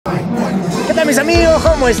mis amigos,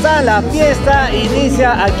 ¿cómo están? La fiesta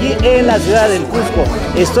inicia aquí en la ciudad del Cusco.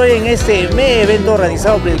 Estoy en este mega evento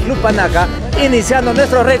organizado por el Club Panaca, iniciando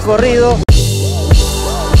nuestro recorrido.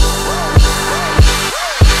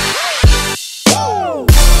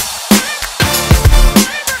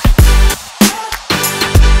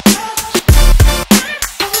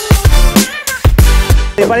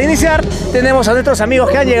 Para iniciar tenemos a nuestros amigos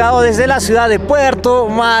que han llegado desde la ciudad de Puerto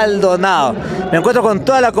Maldonado. Me encuentro con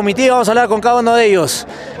toda la comitiva, vamos a hablar con cada uno de ellos.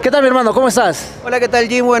 ¿Qué tal, mi hermano? ¿Cómo estás? Hola, ¿qué tal,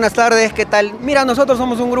 Jim? Buenas tardes, ¿qué tal? Mira, nosotros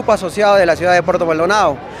somos un grupo asociado de la ciudad de Puerto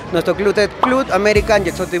Maldonado. Nuestro club es Club American y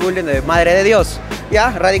Exotic Bulldog de Madre de Dios.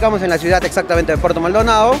 Ya, radicamos en la ciudad exactamente de Puerto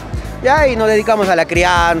Maldonado, ya, y nos dedicamos a la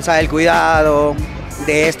crianza, el cuidado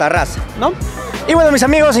de esta raza, ¿no? Y bueno, mis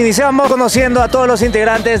amigos, iniciamos conociendo a todos los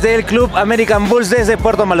integrantes del Club American Bulls desde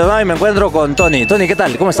Puerto Maldonado y me encuentro con Tony. Tony, ¿qué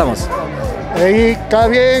tal? ¿Cómo estamos? Ahí está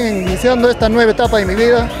bien, iniciando esta nueva etapa de mi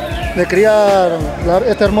vida de criar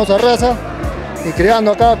esta hermosa raza y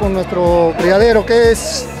criando acá con nuestro criadero que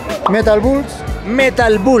es Metal Bulls.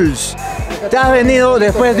 Metal Bulls. ¿Te has venido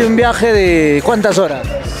después de un viaje de cuántas horas?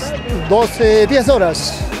 10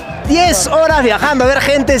 horas. 10 horas viajando. A ver,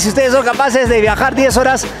 gente, si ustedes son capaces de viajar 10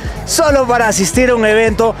 horas solo para asistir a un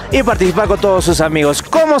evento y participar con todos sus amigos.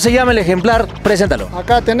 ¿Cómo se llama el ejemplar? Preséntalo.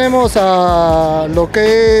 Acá tenemos a lo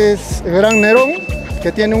que es el Gran Nerón,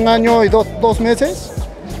 que tiene 1 año y 2 meses.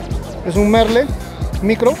 Es un merle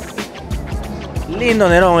micro. Lindo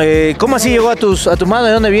Nerón. ¿Cómo así llegó a tus manos?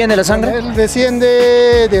 ¿De dónde viene la sangre? Él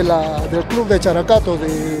desciende del club de Characato,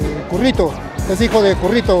 de Currito. Es hijo de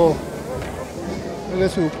Currito. Él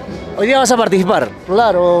es su... Hoy día vas a participar.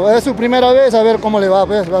 Claro, es su primera vez, a ver cómo le va,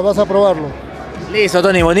 pues, vas a probarlo. Listo,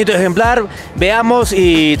 Tony, bonito ejemplar. Veamos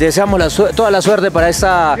y te deseamos toda la suerte para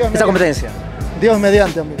esta competencia. Dios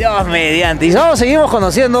mediante, amigo. Dios mediante. Y seguimos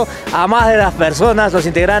conociendo a más de las personas, los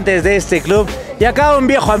integrantes de este club. Y acá un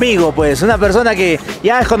viejo amigo, pues, una persona que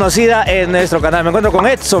ya es conocida en nuestro canal. Me encuentro con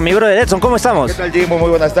Edson, mi brother. Edson, ¿cómo estamos? ¿Qué tal, Jimbo? Muy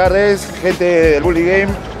buenas tardes, gente del Bully Game.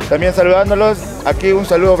 También saludándolos. Aquí un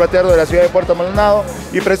saludo fraterno de la ciudad de Puerto Maldonado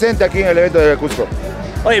y presente aquí en el evento de CUSCO.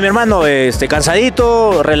 Oye, mi hermano,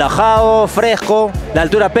 cansadito, relajado, fresco. ¿La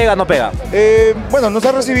altura pega o no pega? Bueno, nos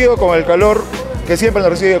ha recibido con el calor que siempre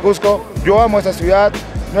nos recibe Cusco. Yo amo esta ciudad,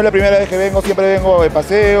 no es la primera vez que vengo, siempre vengo de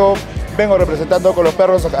paseo, vengo representando con los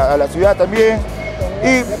perros a la ciudad también.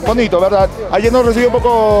 Y bonito, ¿verdad? Ayer nos recibió un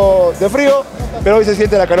poco de frío, pero hoy se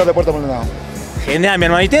siente la calor de Puerto Maldonado. Genial, mi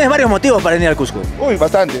hermano. Y tienes varios motivos para venir al Cusco. Uy,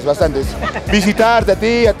 bastantes. Visitarte a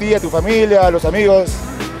ti, a tu familia, a los amigos,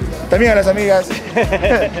 también a las amigas.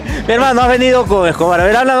 Mi hermano, has venido con Escobar. A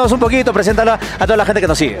ver, háblanos un poquito, preséntalo a toda la gente que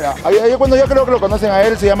nos sigue. Bueno, yo creo que lo conocen a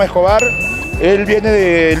él, se llama Escobar. Él viene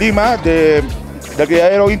de Lima, del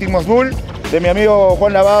criadero Íntimos Bull, de mi amigo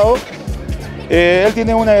Juan Lavado. Él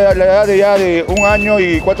tiene la edad de 1 año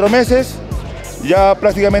y 4 meses, ya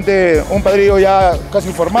prácticamente un padrillo ya casi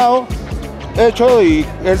formado, hecho, y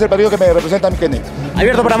es el padrillo que me representa a mi Kenneth.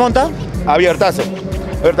 ¿Abierto para monta? Abiertazo.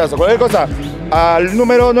 Cualquier cosa, al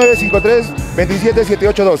número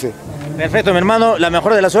 953-277812. Perfecto, mi hermano, la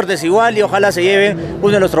mejor de las suertes igual y ojalá se lleven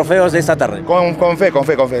uno de los trofeos de esta tarde. Con fe.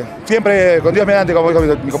 Siempre con Dios mediante, como dijo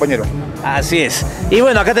mi compañero. Así es. Y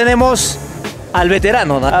bueno, acá tenemos al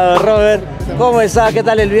veterano, ¿no? A ver, Robert, ¿cómo está? ¿Qué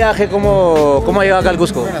tal el viaje? ¿Cómo ha llegado acá al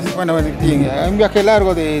Cusco? Bueno, bien, un viaje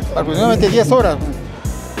largo de aproximadamente 10 horas.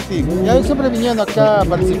 Sí, ya siempre viniendo acá a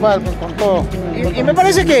participar con todo. Y me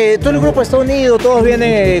parece que todo el grupo está unido, todos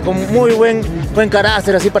vienen con muy buen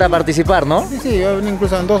carácter así para participar, ¿no? Sí, yo vine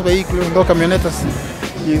incluso en 2 vehículos, en 2 camionetas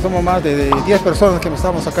y somos más de 10 personas que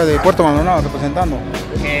estamos acá de Puerto Maldonado representando.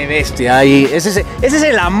 ¡Qué bestia! Y ese es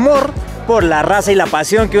el amor por la raza y la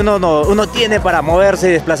pasión que uno tiene para moverse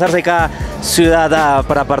y desplazarse a cada ciudad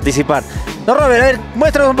para participar. No, Robert, a ver,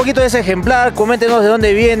 muéstranos un poquito de ese ejemplar, coméntenos de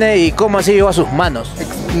dónde viene y cómo así llegó a sus manos.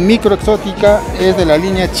 Micro exótica, es de la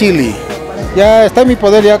línea Chili. Ya está en mi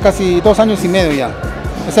poder ya casi 2 años y medio ya.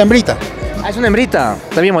 Es hembrita. Ah, es una hembrita,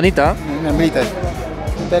 está bien bonita. Una hembrita,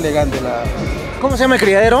 está elegante la... ¿Cómo se llama el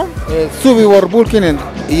criadero? Subibor Bulldog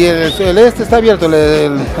y el está abierto,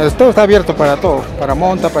 el store está abierto para todo, para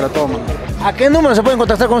monta, para todo. Man. ¿A qué número se pueden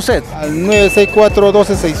contactar con usted? Al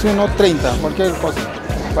 964-1261-30, cualquier cosa,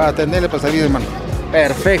 para atenderle, para salir de mano.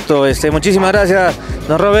 Perfecto, muchísimas gracias,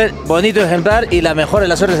 don Robert. Bonito ejemplar y la mejor de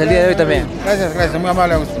las suertes del día de hoy también. Gracias, muy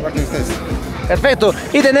amable por parte de ustedes. Perfecto,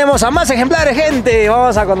 y tenemos a más ejemplares, gente.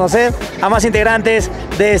 Vamos a conocer a más integrantes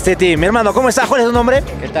de este team. Mi hermano, ¿cómo estás? ¿Cuál es tu nombre?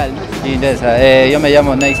 ¿Qué tal? Yo me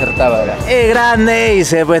llamo Neiser Tábara. Gran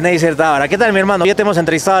Neiser, pues Neiser Tábara. ¿Qué tal, mi hermano? Ya te hemos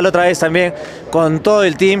entrevistado la otra vez también con todo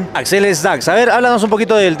el team. Axel es Dax. A ver, háblanos un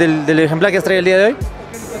poquito del ejemplar que has traído el día de hoy.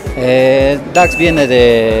 Dax viene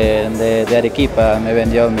de Arequipa, me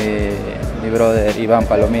vendió mi brother Iván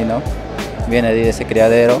Palomino, viene de ese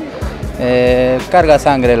criadero. Carga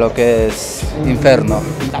sangre lo que es Inferno.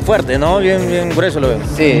 Está fuerte, ¿no? Bien grueso lo veo.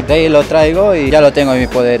 Sí, de ahí lo traigo y ya lo tengo en mi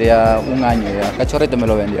poder ya un año ya. Cachorrito me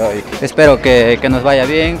lo vendió y espero que nos vaya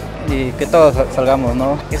bien y que todos salgamos,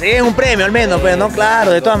 ¿no? Que se lleven un premio al menos, pues, ¿no?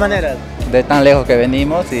 Claro, de todas maneras. De tan lejos que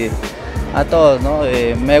venimos y a todos, ¿no?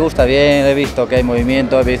 Me gusta bien, he visto que hay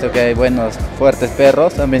movimiento, he visto que hay buenos, fuertes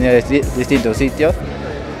perros, han venido de distintos sitios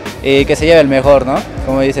y que se lleve el mejor, ¿no?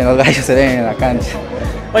 Como dicen, los gallos se ven en la cancha.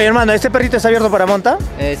 Oye, hermano, ¿este perrito está abierto para monta?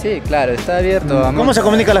 Sí, claro, está abierto. ¿Cómo se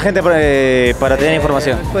comunica la gente para tener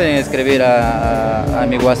información? Pueden escribir a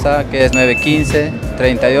mi WhatsApp, que es 915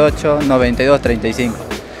 38 92 35.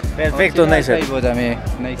 Perfecto, Neisser. Facebook también.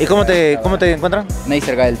 ¿Y cómo te encuentran?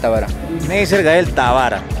 Neisser Gael Tavara. Neisser Gael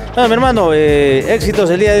Tavara. Bueno, mi hermano, éxitos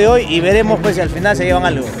el día de hoy y veremos pues si al final se llevan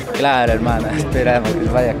algo. Claro, hermano, esperamos que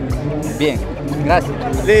les vaya bien. Gracias.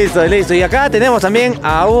 Listo. Y acá tenemos también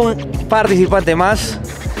a un participante más.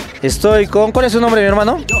 Estoy con... ¿Cuál es su nombre, mi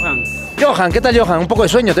hermano? Johan, ¿qué tal, Johan? Un poco de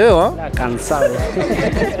sueño te veo, ¿eh? Cansado.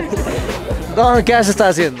 No, ¿qué has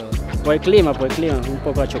estado haciendo? Por el clima, un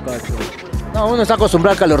poco achocado. No, uno está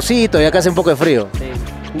acostumbrado al calorcito y acá hace un poco de frío. Sí,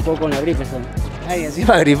 un poco con la gripe. Ay,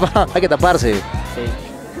 encima gripado, hay que taparse. Sí.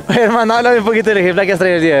 Oye, hermano, háblame un poquito del ejemplar que has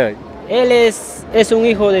traído el día de hoy. Él es un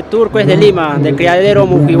hijo de turco, es de Lima, del criadero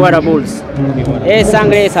Bulls. Es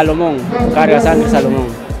sangre de Salomón, carga sangre de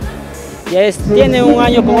Salomón. Tiene un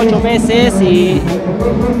año con 8 meses y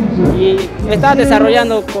está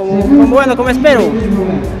desarrollando como espero.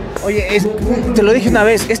 Oye, te lo dije una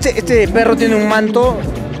vez, este perro tiene un manto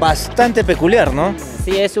bastante peculiar, ¿no?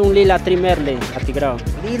 Sí, es un Lilac Tri Merle atigrado.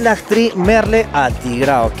 Lilac Tri Merle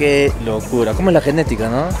atigrado, qué locura. ¿Cómo es la genética,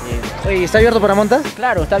 no? Sí. Oye, ¿está abierto para montas?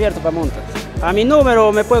 Claro, está abierto para montas. A mi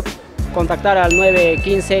número me puede contactar al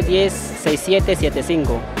 915 10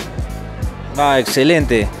 6775. Ah,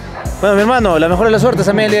 excelente. Bueno, mi hermano, la mejor de las suertes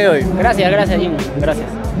también el día de hoy. Gracias, Jim. Gracias.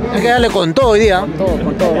 Hay que darle con todo hoy día.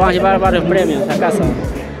 Con todo. Vamos a llevar varios premios a casa.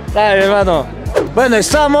 Dale, mi hermano. Bueno,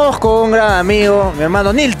 estamos con un gran amigo, mi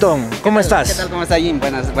hermano Nilton. ¿Cómo estás? ¿Qué tal? ¿Cómo está, Jim?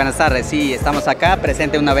 Buenas tardes. Sí, estamos acá,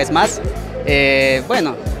 presente una vez más.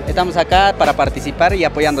 Bueno, estamos acá para participar y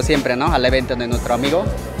apoyando siempre, ¿no?, al evento de nuestro amigo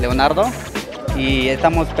Leonardo. Y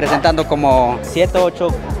estamos presentando como 7 o 8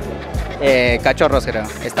 cachorros, creo.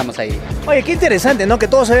 Estamos ahí. Oye, qué interesante, ¿no? Que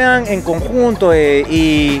todos se vean en conjunto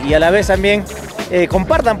y a la vez también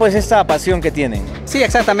compartan pues esta pasión que tienen. Sí,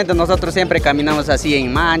 exactamente. Nosotros siempre caminamos así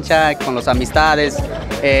en mancha, con las amistades.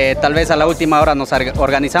 Tal vez a la última hora nos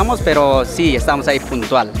organizamos, pero sí, estamos ahí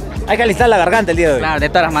puntual. Hay que alistar la garganta el día de hoy. Claro, de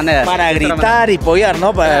todas maneras. Para gritar y apoyar,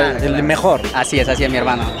 ¿no? Para el mejor. Así es, mi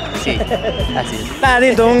hermano. Sí, así es. Nada,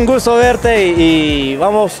 Nilton, un gusto verte y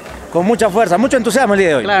vamos con mucha fuerza, mucho entusiasmo el día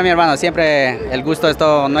de hoy. Claro, mi hermano, siempre el gusto es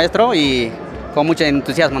todo nuestro y con mucho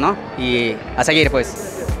entusiasmo, ¿no? Y a seguir, pues.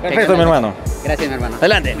 Perfecto, mi hermano. Gracias, mi hermano.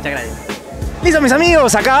 Adelante. Muchas gracias. Listo, mis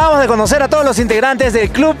amigos, acabamos de conocer a todos los integrantes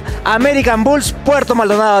del Club American Bulls Puerto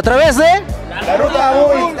Maldonado a través de... La Ruta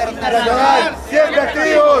Bulls Internacional, siempre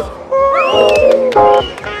activos.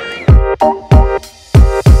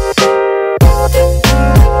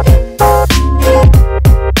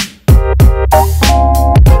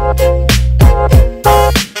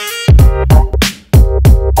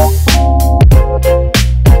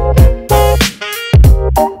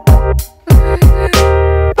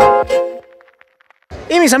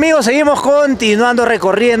 Y mis amigos, seguimos continuando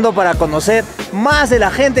recorriendo para conocer más de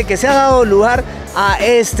la gente que se ha dado lugar a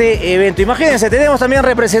este evento. Imagínense, tenemos también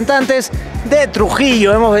representantes de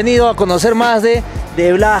Trujillo. Hemos venido a conocer más de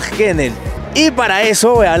Black Kennel. Y para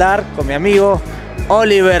eso voy a hablar con mi amigo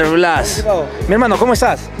Oliver Blas. Mi hermano, ¿cómo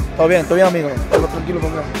estás? Todo bien, amigo. Todo tranquilo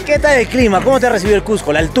con él. ¿Qué tal el clima? ¿Cómo te ha recibido el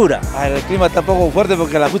Cusco? ¿La altura? El clima está un poco fuerte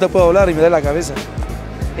porque la justa puedo hablar y me duele la cabeza.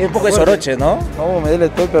 Es un poco de soroche, ¿no? No, me duele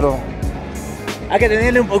todo, pero... Hay que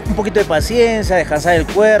tenerle un poquito de paciencia, descansar el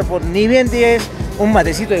cuerpo. Ni bien tienes un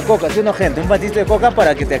matecito de coca, ¿sí o no, gente? Un matecito de coca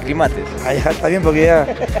para que te aclimates. Ah, ya, está bien porque ya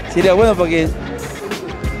sería bueno porque...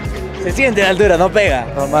 Se siente la altura, no pega.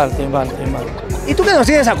 Normal, estoy mal. ¿Y tú que nos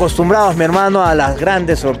tienes acostumbrados, mi hermano, a las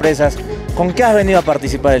grandes sorpresas? ¿Con qué has venido a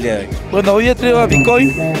participar el día de hoy? Bueno, hoy he traído a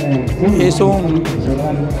Bitcoin. Es un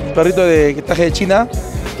perrito que traje de China.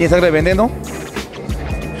 Tiene sangre de veneno.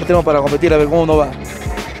 Lo tengo para competir a ver cómo uno va.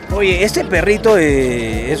 Oye, este perrito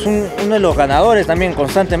es uno de los ganadores también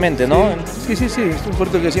constantemente, ¿no? Sí. Es un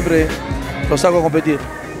perrito que siempre lo saco a competir.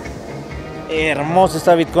 Hermoso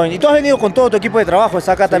está Bitcoin. ¿Y tú has venido con todo tu equipo de trabajo?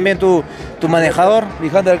 ¿Está acá también tu manejador? Mi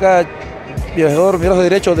handler acá, mi manejador, mi brazo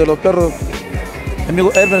derecho de los perros, mi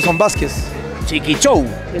amigo Emerson Vázquez. Chiqui Show.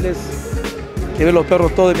 Él es que ve los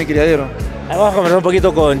perros todos de mi criadero. Ahí vamos a conversar un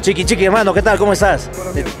poquito con Chiqui. Chiqui, hermano, ¿qué tal? ¿Cómo estás?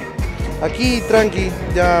 Aquí, tranqui,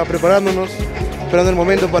 ya preparándonos, esperando el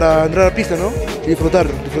momento para entrar a la pista, ¿no? Y disfrutar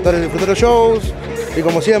los shows y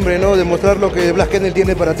como siempre, ¿no? Demostrar lo que Black Kennel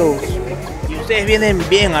tiene para todos. Y ustedes vienen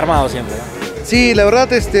bien armados siempre, ¿no? Sí, la verdad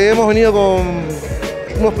hemos venido con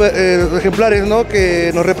unos ejemplares, ¿no?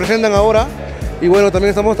 Que nos representan ahora y bueno,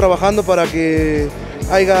 también estamos trabajando para que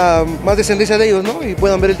haya más descendencia de ellos, ¿no? Y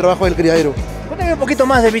puedan ver el trabajo del criadero. Cuéntame un poquito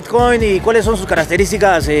más de Bitcoin y cuáles son sus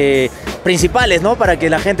características principales, ¿no? Para que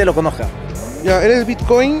la gente lo conozca. Ya, él es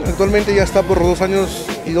Bitcoin, actualmente ya está por 2 años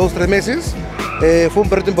y 2-3 meses. Fue un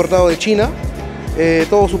perrito importado de China.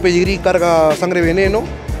 Todo su pedigrí carga sangre veneno.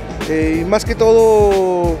 Y más que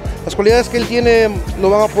todo, las cualidades que él tiene lo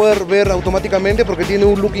van a poder ver automáticamente porque tiene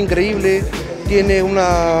un look increíble, tiene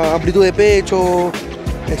una amplitud de pecho,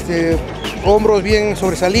 hombros bien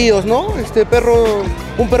sobresalidos, ¿no?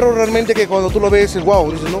 Un perro realmente que cuando tú lo ves es wow,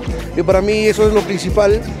 dices, ¿no? Y para mí eso es lo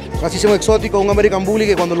principal, así sea un exótico, un American Bully,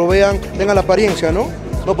 que cuando lo vean tengan la apariencia, ¿no?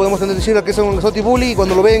 No podemos decir que es un exotic bully y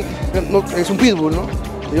cuando lo ven es un pitbull,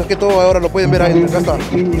 ¿no? Y es que todo ahora lo pueden ver ahí, acá está.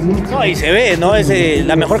 No, y se ve, ¿no? Es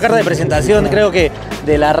la mejor carta de presentación, creo que,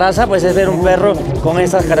 de la raza, pues es ver un perro con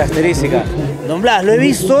esas características. Don Blas, lo he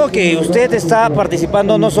visto que usted está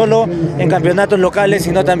participando no solo en campeonatos locales,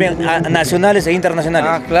 sino también nacionales e internacionales.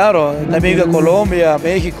 Ah, claro, también iba a Colombia,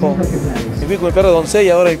 México. Me fui con mi perro de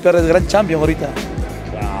doncella, ahora mi perro es gran champion ahorita.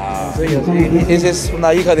 Wow. Sí. Esa es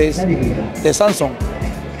una hija de Samson,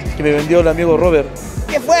 que me vendió el amigo Robert.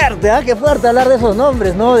 Qué fuerte, ¿eh? Qué fuerte hablar de esos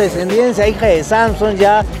nombres, ¿no? Descendencia, hija de Samson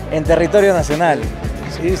ya en territorio nacional.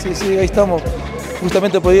 Sí, ahí estamos.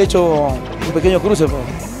 Justamente pues he hecho un pequeño cruce. Pues.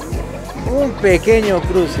 Un pequeño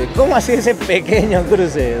cruce. ¿Cómo así ese pequeño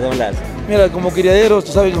cruce, don Blas? Mira, como criaderos,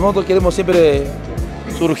 tú sabes, nosotros queremos siempre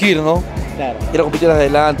surgir, ¿no? Claro. Ir a competir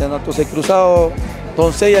adelante, ¿no? Entonces he cruzado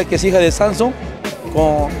doncella, que es hija de Samson,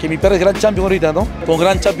 que mi perro es gran champion ahorita, ¿no? Con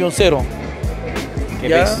gran champion 0. Qué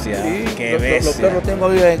bestia, sí, qué bestia. Los perros tengo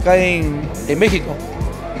acá en México.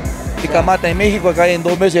 Y camata en México, acá en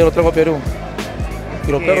 2 meses lo traigo a Perú.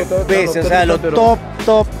 Y los perros bestia, o sea, lo top.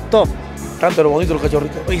 Tan pero bonito los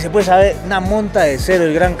cachorritos. Oye, se puede saber, una monta de 0,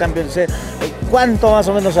 el gran campeón 0. ¿Cuánto más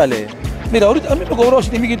o menos sale? Mira, ahorita a mí me cobró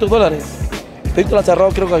 $7.500. Ahorita la han cerrado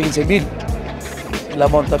creo que a 15.000 la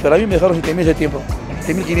monta, pero a mí me dejaron 7.000 ese tiempo,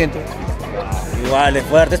 7.500. Igual, es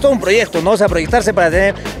fuerte. Es todo un proyecto, ¿no? O sea, proyectarse para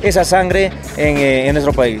tener esa sangre en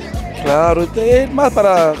nuestro país. Claro, es más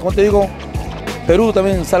para, como te digo, Perú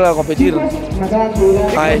también salga a competir. Yo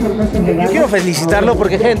quiero felicitarlo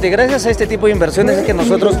porque, gente, gracias a este tipo de inversiones es que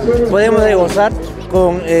nosotros podemos gozar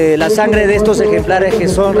con la sangre de estos ejemplares que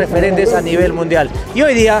son referentes a nivel mundial. Y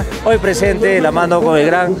hoy presente, la mano con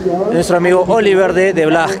nuestro amigo Oliver de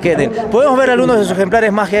Black Kennel. ¿Podemos ver algunos de sus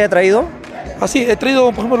ejemplares más que haya traído? Así, he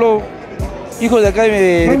traído, por ejemplo, hijos de acá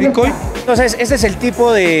de Bitcoin. Entonces, este es el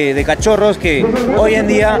tipo de cachorros que hoy en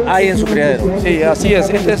día hay en su criadero. Sí, así es.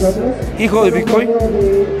 Este es hijo de Bitcoin.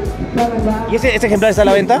 ¿Y este ejemplar está a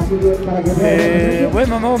la venta?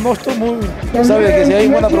 Bueno, no estoy muy... Sabes que si hay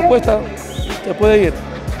buena propuesta, se puede ir.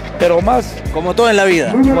 Pero más... Como todo en la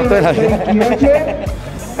vida. Como todo en la vida.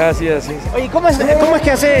 Así es. Oye, ¿cómo es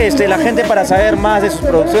que hace la gente para saber más de sus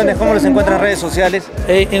producciones? ¿Cómo los encuentra en redes sociales?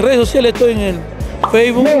 En redes sociales estoy en el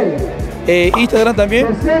Facebook. Instagram también,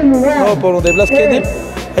 ¿no? Por The Black Kennel,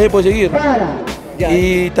 ahí puedes seguir.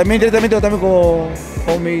 Y también directamente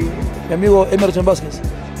con mi amigo Emerson Vázquez.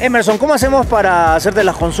 Emerson, ¿cómo hacemos para hacerte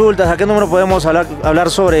las consultas? ¿A qué número podemos hablar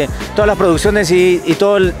sobre todas las producciones y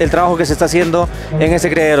todo el trabajo que se está haciendo en ese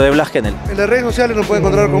criadero de Black Kennel? En las redes sociales nos pueden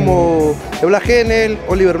encontrar como The Black Kennel,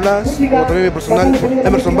 Oliver Blas, o también mi personal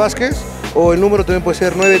Emerson Vázquez, o el número también puede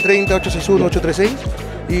ser 930-861-836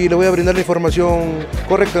 y le voy a brindar la información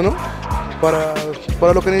correcta, ¿no? Para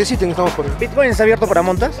lo que necesiten, estamos por ahí. ¿Bitcoin está abierto para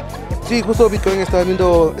montas? Sí, justo Bitcoin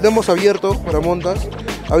hemos abierto para montas.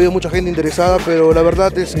 Ha habido mucha gente interesada, pero la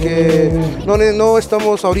verdad es que no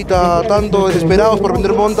estamos ahorita tanto desesperados por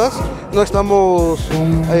vender montas. No estamos,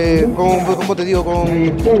 con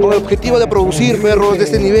el objetivo de producir perros de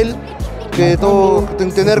este nivel,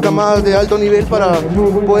 tener camadas de alto nivel para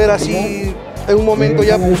poder así en un momento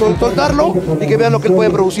ya soltarlo y que vean lo que él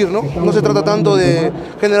puede producir, ¿no? No se trata tanto de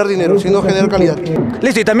generar dinero, sino generar calidad.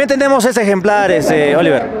 Listo, y también tenemos este ejemplar,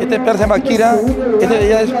 Oliver. Este perro se llama Kira, este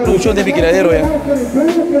ya es producción de mi criadero ya.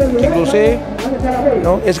 Que crucé,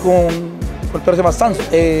 ¿no? Es con el perro se llama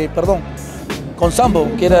con Sambo,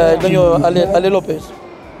 que era el dueño Ale López.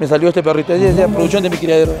 Me salió este perrito, es de producción de mi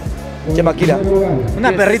criadero. se llama Kira.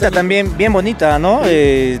 Una perrita también bien bonita, ¿no?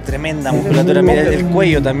 Tremenda musculatura, mira el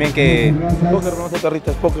cuello también que... Póker, no son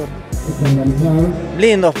perritas, póker.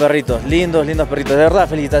 Lindos perritos, lindos perritos. De verdad,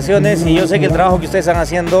 felicitaciones, y yo sé que el trabajo que ustedes están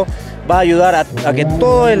haciendo va a ayudar a que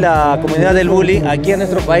toda la comunidad del bully aquí en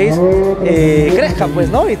nuestro país crezca, pues,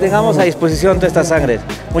 ¿no? Y tengamos a disposición toda esta sangre.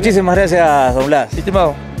 Muchísimas gracias, don Blas.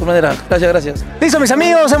 Estimado, de manera, gracias. Listo, mis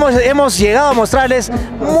amigos, hemos llegado a mostrarles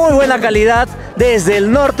muy buena calidad desde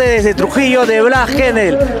el norte, desde Trujillo, de Blas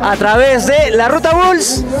Kennel, a través de la Ruta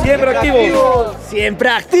Bulls. Siempre activos. Siempre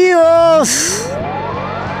activos.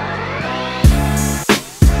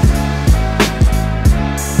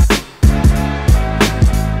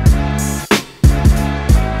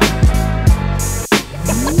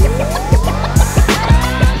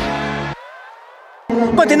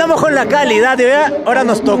 Continuamos con la calidad y ahora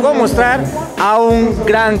nos tocó mostrar a un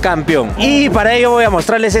gran campeón, y para ello voy a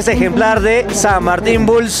mostrarles este ejemplar de San Martín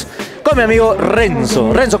Bulls con mi amigo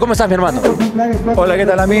Renzo. Renzo, ¿cómo estás, mi hermano? Hola, ¿qué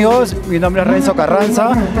tal, amigos? Mi nombre es Renzo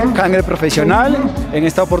Carranza, handler profesional. En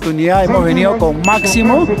esta oportunidad hemos venido con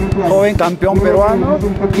Máximo, joven campeón peruano,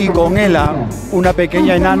 y con Ela, una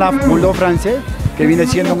pequeña enana Bulldog Frances, que viene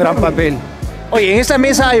siendo un gran papel. Oye, en esta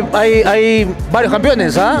mesa hay varios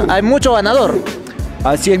campeones, ¿ah? Hay mucho ganador.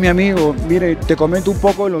 Así es, mi amigo. Mire, te comento un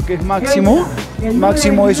poco lo que es Máximo.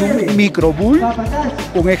 Máximo es un micro bull,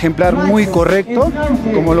 un ejemplar muy correcto.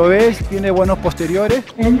 Como lo ves, tiene buenos posteriores,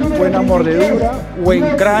 buena mordedura,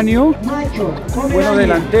 buen cráneo, buenos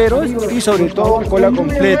delanteros y sobre todo cola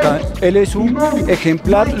completa. Él es un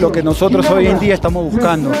ejemplar, lo que nosotros hoy en día estamos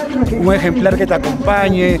buscando. Un ejemplar que te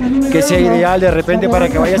acompañe, que sea ideal de repente para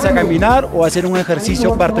que vayas a caminar o hacer un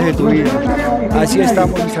ejercicio partes de tu vida. Así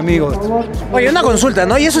estamos, mis amigos. Oye, una consulta,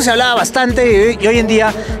 ¿no? Y eso se hablaba bastante, y hoy en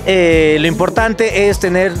día lo importante es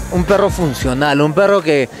tener un perro funcional, un perro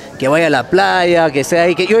que vaya a la playa, que sea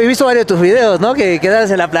ahí. Yo he visto varios de tus videos, ¿no? Que quedas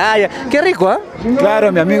en la playa. Qué rico, ¿ah?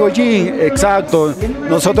 Claro, mi amigo G, exacto.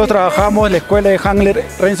 Nosotros trabajamos en la escuela de handler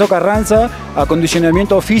Renzo Carranza,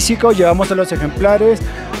 acondicionamiento físico, llevamos a los ejemplares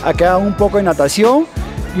a que hagan un poco de natación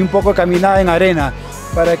y un poco de caminada en arena,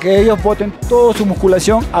 para que ellos boten toda su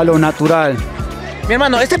musculación a lo natural. Mi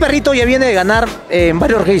hermano, este perrito ya viene de ganar en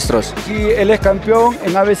varios registros. Sí, él es campeón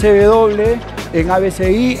en ABCW, en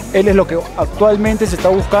ABCI. Él es lo que actualmente se está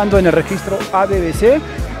buscando en el registro ABBC.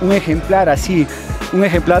 Un ejemplar así, un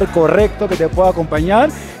ejemplar correcto que te pueda acompañar.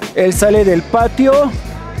 Él sale del patio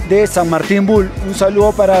de San Martín Bull. Un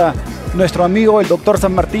saludo para nuestro amigo el doctor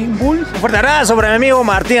San Martín Bull. Un fuerte abrazo para mi amigo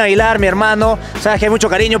Martín Aguilar, mi hermano. Sabes que hay mucho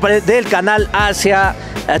cariño del canal hacia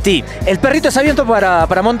ti. ¿El perrito está abierto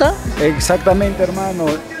para monta? Exactamente, hermano.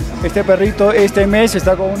 Este perrito este mes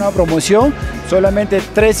está con una promoción, solamente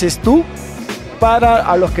 3 stú. Para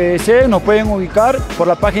a los que deseen nos pueden ubicar por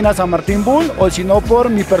la página San Martín Bull, o si no por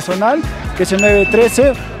mi personal, que es el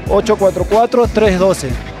 913-844-312.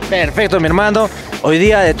 Perfecto, mi hermano. Hoy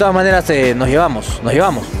día de todas maneras nos llevamos.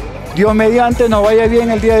 Dios mediante nos vaya bien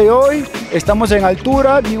el día de hoy. Estamos en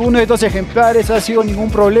altura, ninguno de estos ejemplares ha sido ningún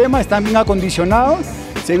problema, están bien acondicionados.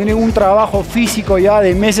 Se viene un trabajo físico ya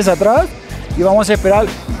de meses atrás y vamos a esperar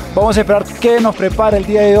qué nos prepara el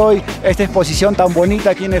día de hoy esta exposición tan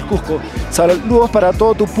bonita aquí en el CUSCO. Saludos para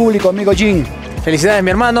todo tu público, amigo Jin. Felicidades,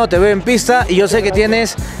 mi hermano, te veo en pista y yo sé que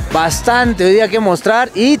tienes bastante hoy día que mostrar,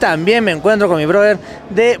 y también me encuentro con mi brother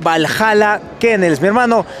de Valhalla Kennels. Mi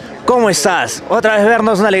hermano, ¿cómo estás? Otra vez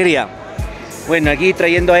vernos, una alegría. Bueno, aquí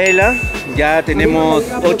trayendo a Ela, ya tenemos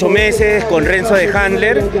 8 meses con Renzo de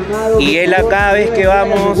handler, y Ela cada vez que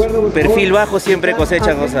vamos, perfil bajo, siempre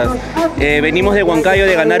cosecha cosas. Venimos de Huancayo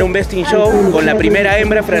de ganar un Best in Show, con la primera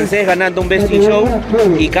hembra francés ganando un Best in Show,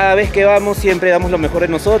 y cada vez que vamos siempre damos lo mejor de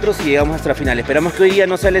nosotros y llegamos hasta la final. Esperamos que hoy día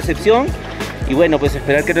no sea la excepción, y bueno, pues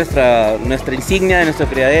esperar que nuestra insignia de nuestro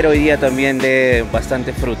criadero hoy día también dé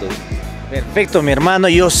bastantes frutos. Perfecto, mi hermano.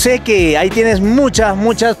 Yo sé que ahí tienes muchas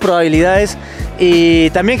probabilidades, y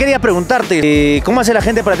también quería preguntarte, ¿cómo hace la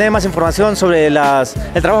gente para tener más información sobre el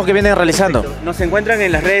trabajo que vienen realizando? Perfecto. Nos encuentran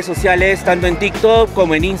en las redes sociales, tanto en TikTok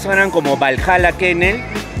como en Instagram, como Valhalla Kennel,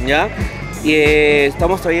 ¿ya? Y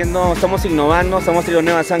estamos innovando, estamos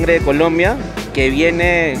trayendo nueva sangre de Colombia, que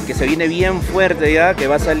se viene bien fuerte ya, que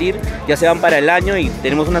va a salir, ya se van para el año, y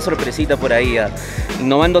tenemos una sorpresita por ahí ya.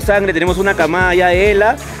 Innovando sangre, tenemos una camada ya de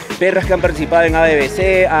ELA, perras que han participado en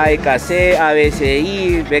ABBC, AEKC,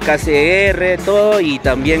 ABCI, BKCR, todo, y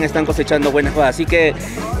también están cosechando buenas cosas. Así que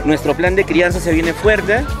nuestro plan de crianza se viene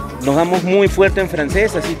fuerte, nos damos muy fuerte en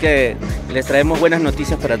francés, así que les traemos buenas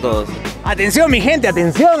noticias para todos. Atención, mi gente,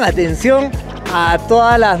 atención a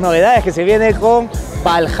todas las novedades que se vienen con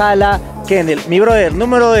Valhalla Kennel. Mi brother,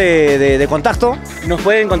 número de contacto. Nos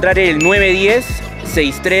pueden encontrar el 910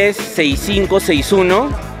 63 65 61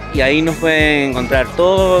 y ahí nos pueden encontrar.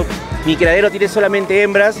 Todo mi criadero tiene solamente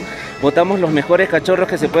hembras. Botamos los mejores cachorros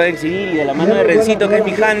que se pueden seguir y de la mano de Rencito, que es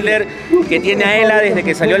mi handler, que tiene a Ela desde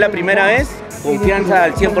que salió la primera vez, confianza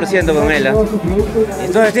al 100% con Ela.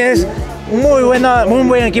 Entonces tienes muy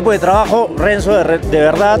buen equipo de trabajo, Renzo, de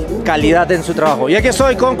verdad, calidad en su trabajo. Y aquí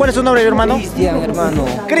estoy con, ¿cuál es tu nombre, mi hermano? Cristian, hermano.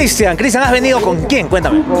 Cristian, ¿has venido con quién?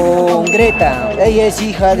 Cuéntame. Con Greta, ella es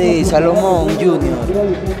hija de Salomón Jr.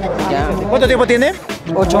 ¿Ya? ¿Cuánto tiempo tiene?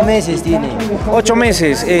 8 meses tiene. 8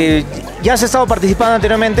 meses. ¿Ya has estado participando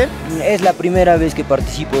anteriormente? Es la primera vez que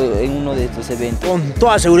participo en uno de estos eventos. Con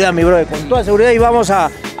toda seguridad, mi brother, con toda seguridad, y vamos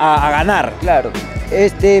a ganar. Claro,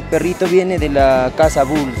 este perrito viene de la casa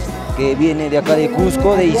Bulls, que viene de acá de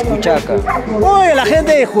Cusco, de Iscuchaca. Uy, la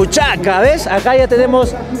gente de Juchaca, ¿ves? Acá ya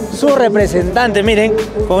tenemos su representante, miren,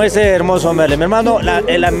 con este hermoso merle. Mi hermano,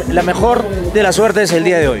 la mejor de la suerte es el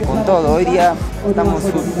día de hoy. Con todo, hoy día estamos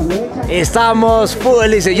full. Estamos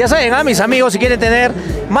felices. Ya saben, mis amigos, si quieren tener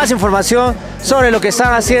más información sobre lo que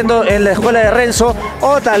están haciendo en la escuela de Renzo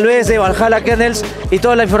o tal vez de Valhalla Kennels y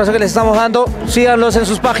toda la información que les estamos dando, síganlos en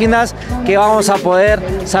sus páginas que vamos a poder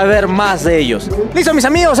saber más de ellos. Listo, mis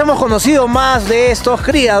amigos, hemos conocido más de estos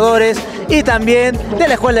criadores y también de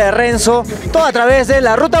la escuela de Renzo, todo a través de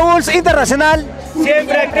la Ruta Bulls Internacional.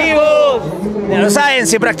 ¡Siempre activos! Ya lo saben,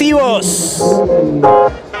 siempre activos.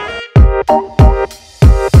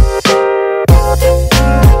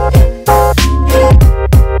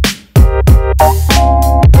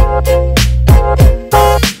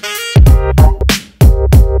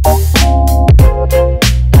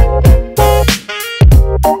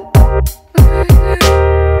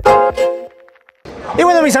 Y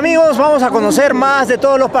bueno, mis amigos, vamos a conocer más de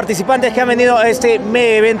todos los participantes que han venido a este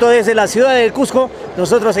evento desde la ciudad del Cusco.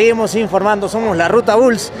 Nosotros seguimos informando, somos la Ruta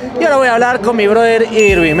Bulls. Y ahora voy a hablar con mi brother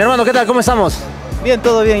Irving. Mi hermano, ¿qué tal? ¿Cómo estamos? Bien,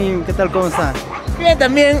 todo bien. ¿Qué tal? ¿Cómo están? Bien,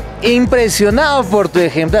 también impresionado por tu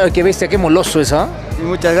ejemplar. Qué bestia, qué moloso es, ¿ah? Sí,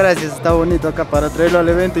 muchas gracias. Está bonito acá para traerlo al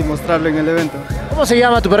evento y mostrarlo en el evento. ¿Cómo se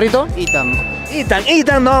llama tu perrito? Ethan.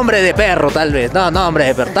 Ethan, nombre de perro, tal vez. No, nombre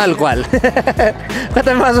de perro, tal cual.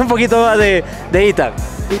 Cuéntame más, un poquito más de Ethan.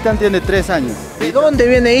 Ethan tiene 3 años. ¿De dónde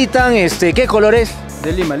viene Ethan? ¿Qué color es?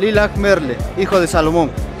 De Lima, Lilac Merle, hijo de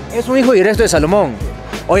Salomón. Es un hijo directo de Salomón.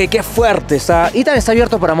 Oye, qué fuerte está. ¿Ethan está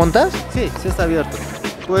abierto para montas? Sí, sí está abierto.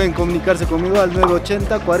 Pueden comunicarse conmigo al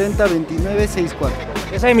 980 40 29 64.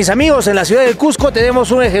 Ya saben, mis amigos, en la ciudad del Cusco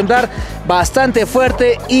tenemos un ejemplar bastante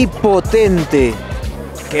fuerte y potente.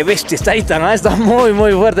 Qué bestia está Ethan, ¿eh? Está muy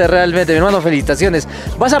fuerte realmente. Mi hermano, felicitaciones.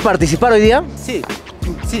 ¿Vas a participar hoy día? Sí,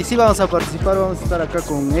 vamos a participar. Vamos a estar acá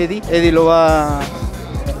con Eddie. Eddie lo va a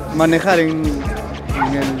manejar en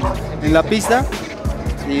la pista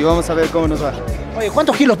y vamos a ver cómo nos va. Oye,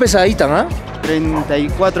 ¿cuántos kilos pesa Ethan?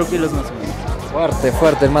 34 kilos más o menos.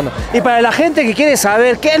 Fuerte, hermano. Y para la gente que quiere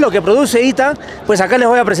saber qué es lo que produce Ethan, pues acá les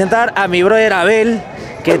voy a presentar a mi brother Abel,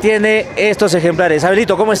 que tiene estos ejemplares.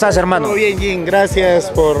 Abelito, ¿cómo estás, hermano? Todo bien, Jim. Gracias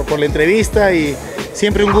por la entrevista y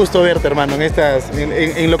siempre un gusto verte, hermano,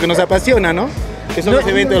 en lo que nos apasiona, ¿no? Que son los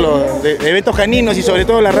eventos caninos y sobre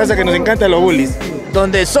todo la raza que nos encanta, los bullies.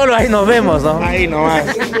 Donde solo ahí nos vemos, ¿no? Ahí nomás.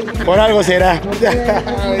 Por algo será.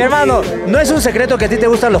 Mi hermano, no es un secreto que a ti te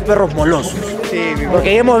gustan los perros molosos. Sí,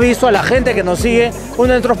 porque ya hemos visto a la gente que nos sigue.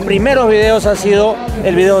 Uno de nuestros primeros videos ha sido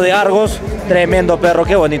el video de Argos. Tremendo perro,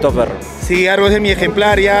 qué bonito perro. Sí, Argos es mi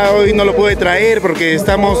ejemplar. Ya hoy no lo pude traer porque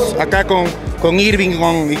estamos acá con Irving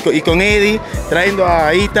y con Eddie, trayendo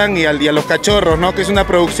a Ethan y a los cachorros, ¿no? Que es una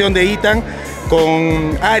producción de Ethan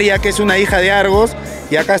con Aria, que es una hija de Argos.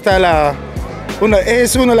 Y acá está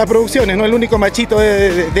es una de las producciones, ¿no? El único machito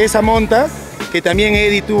de esa monta, que también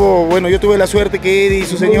Eddie tuvo, bueno, yo tuve la suerte que Eddie y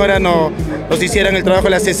su señora nos hicieran el trabajo de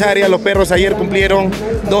la cesárea. Los perros ayer cumplieron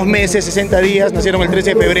 2 meses, 60 días, nacieron el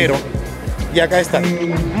 13 de febrero. Y acá está.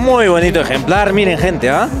 Muy bonito ejemplar, miren, gente,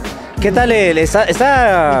 ¿ah? ¿Qué tal? ¿Estás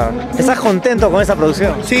contento con esta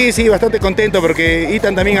producción? Sí, bastante contento porque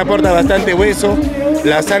Ethan también aporta bastante hueso.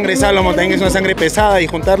 La sangre Salomón también es una sangre pesada y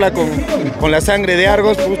juntarla con la sangre de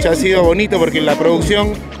Argos, pucha, ha sido bonito porque la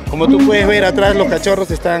producción, como tú puedes ver atrás, los cachorros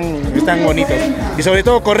están bonitos. Y sobre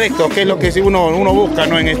todo correctos, que es lo que uno busca,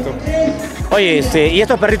 ¿no? En esto. Oye, ¿y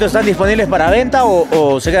estos perritos están disponibles para venta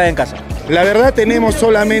o se quedan en casa? La verdad tenemos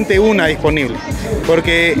solamente una disponible,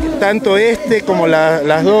 porque tanto como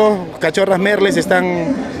las 2 cachorras merles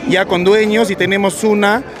están ya con dueños y tenemos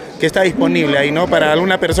una que está disponible ahí, ¿no? Para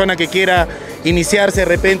alguna persona que quiera iniciarse de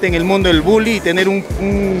repente en el mundo del bully y tener un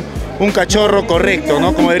cachorro correcto,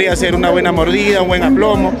 ¿no? Como debería ser, una buena mordida, un buen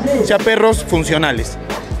aplomo, o sea, perros funcionales.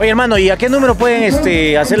 Oye, hermano, ¿y a qué número pueden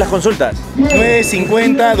hacer las consultas?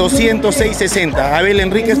 950-206-60, Abel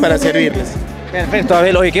Enríquez para servirles. Perfecto,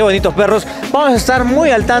 Abel, oye, qué bonitos perros. Vamos a estar muy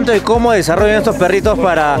al tanto de cómo desarrollan estos perritos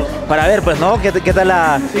para ver, pues, ¿no? ¿Qué tal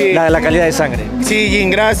la calidad de sangre? Sí, Jim,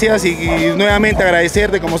 gracias y nuevamente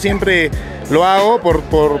agradecerte, como siempre lo hago,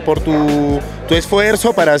 por tu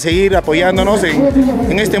esfuerzo para seguir apoyándonos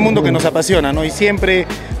en este mundo que nos apasiona, ¿no? Y siempre,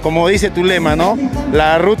 como dice tu lema, ¿no?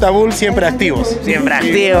 La Ruta Bulls siempre activos. Siempre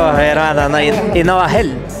activos, hermano, ¿no? Y no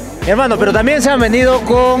bajel. Hermano, pero también se han venido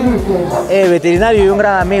con veterinario y un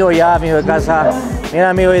gran amigo ya, amigo de casa, mi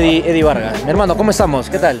gran amigo Eddie Vargas. Mi hermano, ¿cómo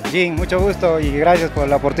estamos? ¿Qué tal? Jim, mucho gusto y gracias por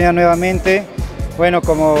la oportunidad nuevamente. Bueno,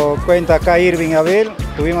 como cuenta acá Irving y Abel,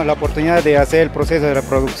 tuvimos la oportunidad de hacer el proceso de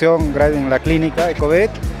reproducción en la clínica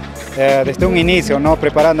EcoVet, desde un inicio, ¿no?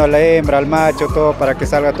 Preparando a la hembra, al macho, todo para que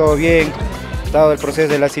salga todo bien, dado el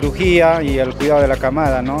proceso de la cirugía y el cuidado de la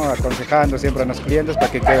camada, ¿no? Aconsejando siempre a los clientes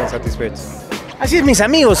para que queden satisfechos. Así es, mis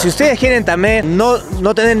amigos, si ustedes quieren también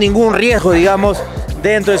no tener ningún riesgo, digamos,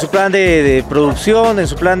 dentro de su plan de producción, en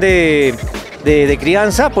su plan de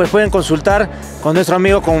crianza, pues pueden consultar con nuestro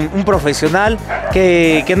amigo, con un profesional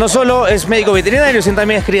que no solo es médico veterinario, sino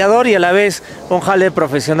también es criador y a la vez un jale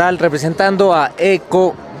profesional representando a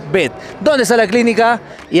EcoVet. ¿Dónde está la clínica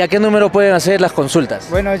y a qué número pueden hacer las consultas?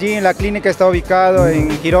 Bueno, allí la clínica está ubicado en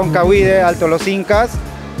Girón Cahuide, Alto Los Incas.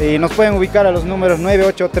 Y nos pueden ubicar a los números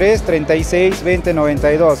 983 36 20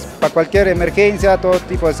 92. Para cualquier emergencia, todo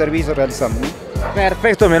tipo de servicios realizamos, ¿no?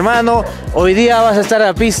 Perfecto, mi hermano. Hoy día vas a estar a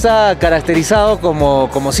la pista caracterizado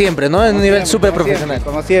como siempre, ¿no? En un nivel súper profesional.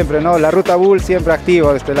 Como siempre, ¿no? La Ruta Bulls siempre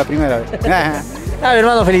activa desde la primera vez. Mi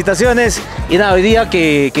hermano, felicitaciones. Y nada, hoy día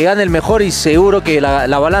que gane el mejor y seguro que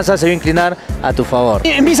la balanza se va a inclinar a tu favor.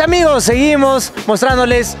 Y mis amigos, seguimos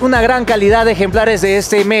mostrándoles una gran calidad de ejemplares de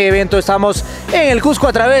este mega evento. Estamos en el Cusco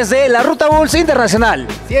a través de la Ruta Bulls Internacional.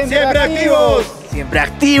 ¡Siempre activos! ¡Siempre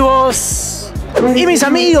activos! Y mis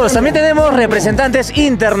amigos, también tenemos representantes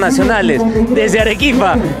internacionales desde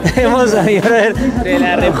Arequipa. Tenemos a de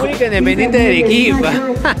la República Independiente de Arequipa.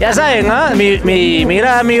 Ya saben, ¿ah? mi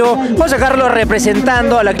gran amigo José Carlos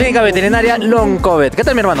representando a la clínica veterinaria COMPLETO. ¿Qué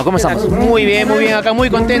tal, mi hermano? ¿Cómo estamos? Muy bien acá, muy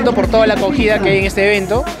contento por toda la acogida que hay en este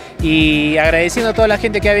evento y agradeciendo a toda la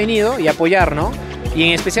gente que ha venido y apoyar, ¿no? Y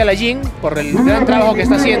en especial a Jim por el gran trabajo que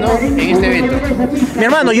está haciendo en este evento. Mi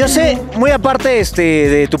hermano, yo sé, muy aparte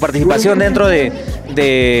de tu participación dentro de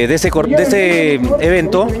este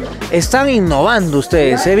evento, están innovando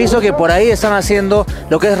ustedes. He visto que por ahí están haciendo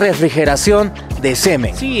lo que es refrigeración de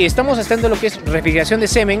semen. Sí, estamos haciendo lo que es refrigeración de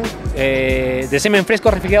semen fresco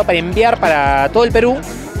refrigerado para enviar para todo el Perú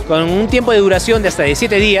con un tiempo de duración de hasta de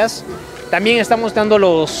 7 días. También estamos dando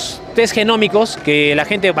los test genómicos que la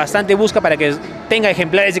gente bastante busca para que tenga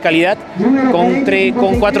ejemplares de calidad con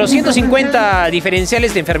 450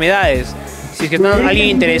 diferenciales de enfermedades. Si es que está alguien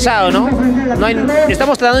interesado, ¿no?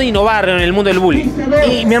 Estamos tratando de innovar en el mundo del bullying.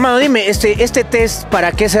 Y mi hermano, dime, este test,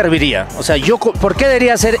 ¿para qué serviría? O sea, ¿por qué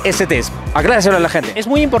debería hacer este test? Acláraselo a la gente. Es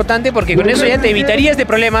muy importante porque con eso ya te evitarías de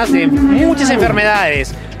problemas de muchas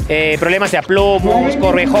enfermedades. Problemas de aplomos,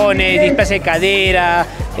 correjones, displasia de cadera,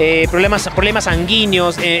 problemas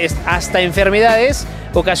sanguíneos, hasta enfermedades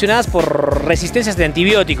ocasionadas por resistencias de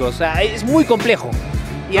antibióticos. O sea, es muy complejo.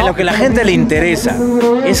 Y a lo que la gente le interesa,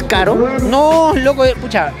 ¿es caro? No, loco,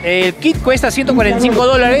 pucha, el kit cuesta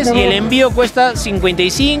 $145 y el envío cuesta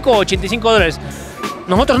 55 o 85 dólares.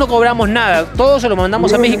 Nosotros no cobramos nada, todo se lo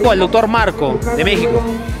mandamos a México al doctor Marco, de México.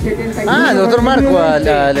 Ah, el doctor Marco,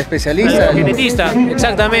 al especialista. Al genetista,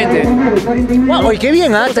 exactamente. Wow, y qué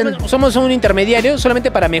bien, ¿ah? Somos un intermediario solamente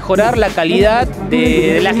para mejorar la calidad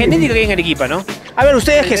de la genética que hay en Arequipa, ¿no? A ver,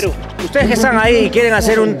 ustedes que están ahí y quieren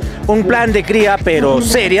hacer un plan de cría, pero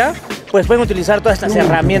seria, pues pueden utilizar todas estas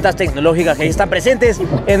herramientas tecnológicas que están presentes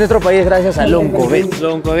en nuestro país gracias a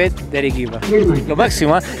COMPLETO de Arequipa. Lo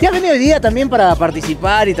máximo, ¿eh? Y ha venido hoy día también para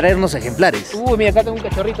participar y traernos ejemplares. Mira, acá tengo un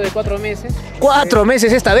cachorrito de 4 meses. 4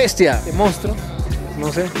 meses esta bestia. Este monstruo,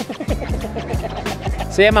 no sé.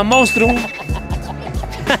 Se llama Monstrum.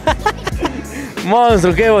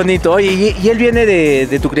 Monstruo, qué bonito. Oye, ¿y él viene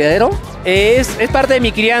de tu criadero? Es parte de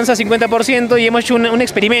mi crianza, 50%, y hemos hecho un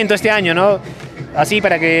experimento este año, ¿no? Así,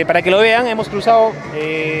 para que lo vean, hemos cruzado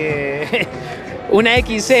una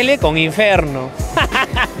XL con Inferno.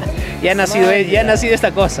 ya ha nacido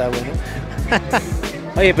esta cosa, bueno.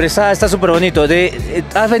 Oye, pero está súper bonito.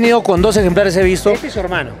 Has venido con 2 ejemplares, he visto. Este es su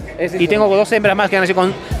hermano. Y tengo 2 hembras más que han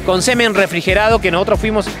nacido con semen refrigerado, que nosotros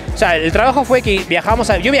fuimos... O sea, el trabajo fue que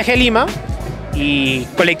yo viajé a Lima y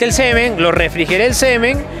colecté el semen, lo refrigeré el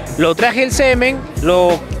semen, lo traje el semen,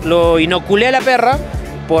 lo inoculé a la perra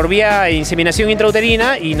por vía inseminación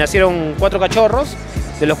intrauterina y nacieron 4 cachorros,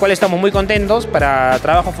 de los cuales estamos muy contentos para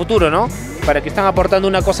trabajo futuro, ¿no? Para que están aportando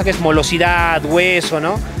una cosa que es molosidad, hueso,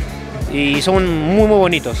 ¿no? y son muy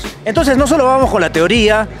bonitos. Entonces no solo vamos con la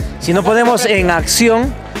teoría, sino ponemos en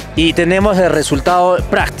acción y tenemos el resultado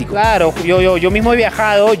práctico. Claro, yo mismo he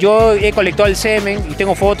viajado, yo he colectado el semen y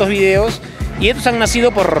tengo fotos, videos, y estos han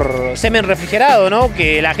nacido por semen refrigerado, ¿no?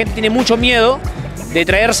 Que la gente tiene mucho miedo de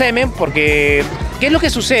traer semen porque, ¿qué es lo que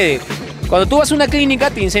sucede? Cuando tú vas a una clínica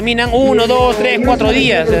te inseminan 1, 2, 3, 4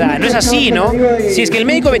 días, no es así, ¿no? Si es que el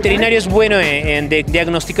médico veterinario es bueno en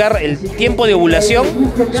diagnosticar el tiempo de ovulación,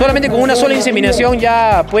 solamente con una sola inseminación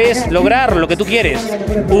ya puedes lograr lo que tú quieres.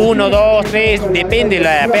 1, 2, 3, depende de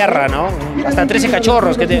la perra, ¿no? Hasta 13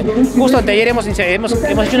 cachorros. Justo anteayer hemos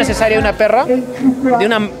hecho una cesárea de una perra, de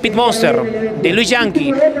una Pit Monster, de Luis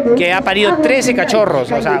Yankee, que ha parido 13 cachorros.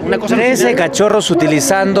 O sea, una cosa 13 cachorros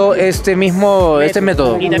utilizando este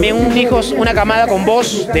método. Y también una camada con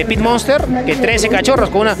voz de Pit Monster, que 13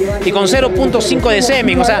 cachorros con y con 0.5 de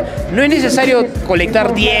semen. O sea, no es necesario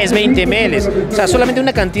colectar 10, 20 ml. O sea, solamente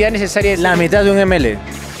una cantidad necesaria es la mitad de un ml.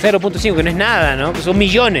 0.5, que no es nada, ¿no? Que son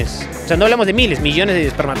millones. O sea, no hablamos de miles, millones de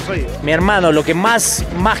espermatozoides. Mi hermano, lo que más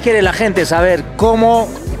quiere la gente saber, ¿cómo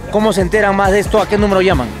se enteran más de esto? ¿A qué número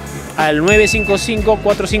llaman? Al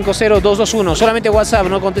 955-450-221. Solamente WhatsApp,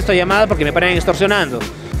 no contesto llamadas porque me paran extorsionando.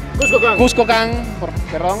 Cusco Can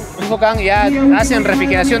ya hacen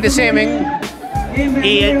refrigeración de semen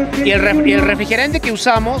y el refrigerante que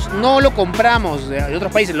usamos no lo compramos de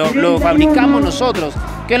otros países, lo fabricamos nosotros,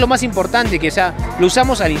 que es lo más importante, que lo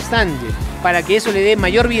usamos al instante para que eso le dé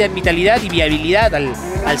mayor vitalidad y viabilidad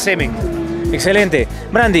al semen. Excelente.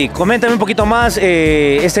 Brandy, coméntame un poquito más,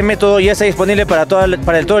 este método ya está disponible para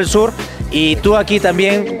todo el sur y tú aquí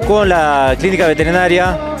también con la clínica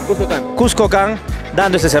veterinaria Cusco Can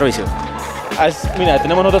dando este servicio. Mira,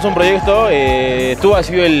 tenemos nosotros un proyecto, tú has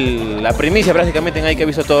sido la primicia prácticamente en ahí que ha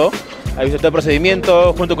visto todo. Ha visto todo el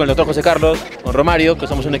procedimiento junto con el doctor José Carlos, con Romario, que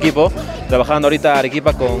somos un equipo, trabajando ahorita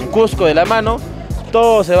Arequipa con Cusco de la mano.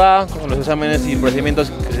 Todo se va con los exámenes y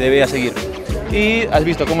procedimientos que se debe seguir. Y has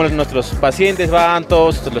visto cómo nuestros pacientes van,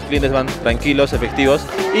 todos los clientes van tranquilos, efectivos.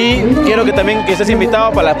 Y quiero que también estés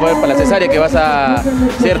invitado para la cesárea que vas a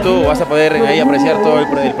hacer tú, vas a poder ahí apreciar todo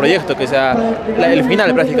el proyecto, que sea el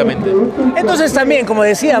final prácticamente. Entonces también, como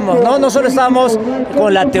decíamos, no solo estamos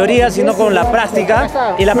con la teoría, sino con la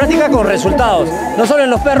práctica, y la práctica con resultados. No solo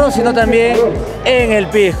en los perros, sino también en el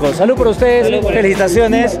pisco. Salud por ustedes,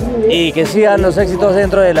 felicitaciones y que sigan los éxitos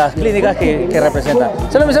dentro de las clínicas que representan.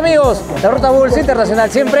 Salud mis amigos, la Ruta Bulls Internacional,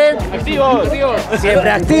 siempre activos,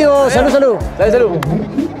 siempre activos. Salud, salud. Salud.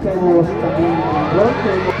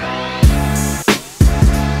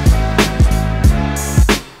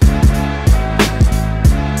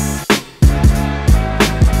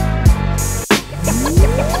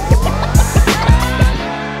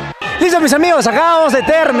 Listo mis amigos, acabamos de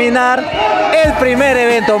terminar el primer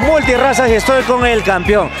evento multirrazas y estoy con el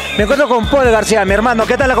campeón. Me encuentro con Paul García, mi hermano.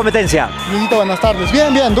 ¿Qué tal la competencia? Mijito, buenas tardes.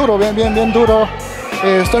 Bien duro, bien duro.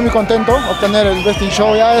 Estoy muy contento de obtener el Best in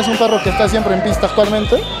Show. Ya es un perro que está siempre en pista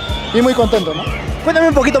actualmente y muy contento, ¿no? Cuéntame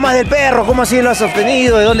un poquito más del perro, cómo así lo has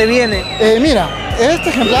obtenido, de dónde viene. Mira, este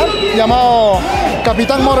ejemplar llamado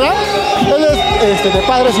Capitán Morgan, él es de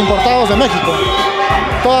padres importados de México.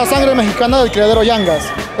 Toda sangre mexicana del criadero Yangas.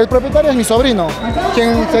 El propietario es mi sobrino,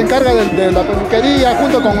 quien se encarga de la peluquería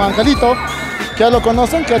junto con Angelito, que ya lo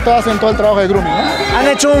conocen, que todos hacen todo el trabajo de grooming, ¿no? Han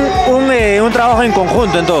hecho un trabajo en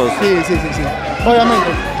conjunto en todos. Sí, obviamente.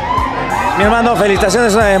 Mi hermano,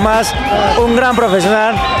 felicitaciones una vez más, un gran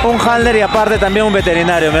profesional, un handler y aparte también un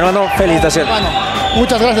veterinario. Mi hermano, felicitaciones. Bueno,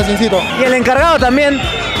 muchas gracias, Incito. Y el encargado también,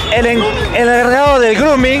 el encargado del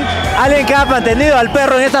grooming, alguien que ha mantenido al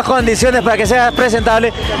perro en estas condiciones para que sea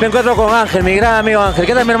presentable. Me encuentro con Ángel, mi gran amigo Ángel.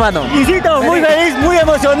 ¿Qué tal, mi hermano? Incito, muy feliz, muy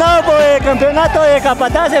emocionado por el campeonato de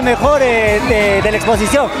capataz, el mejor de la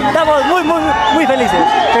exposición. Estamos muy felices.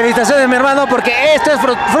 Felicitaciones, mi hermano, porque esto es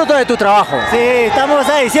fruto de tu trabajo. Sí, estamos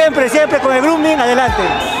ahí, siempre con el grooming, adelante.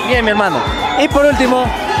 Bien, mi hermano. Y por último,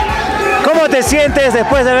 ¿cómo te sientes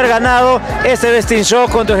después de haber ganado este Best in Show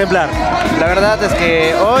con tu ejemplar? La verdad es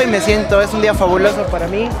que hoy es un día fabuloso para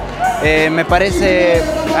mí. Me parece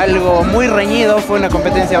algo muy reñido, fue una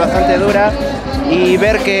competencia bastante dura y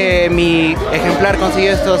ver que mi ejemplar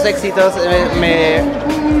consiguió estos éxitos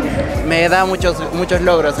me da muchos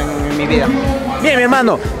logros en mi vida. Bien, mi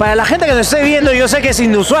hermano, para la gente que nos esté viendo, yo sé que es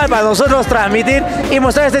inusual para nosotros transmitir y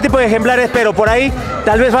mostrar este tipo de ejemplares, pero por ahí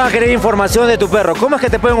tal vez van a querer información de tu perro. ¿Cómo es que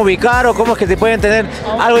te pueden ubicar o cómo es que te pueden tener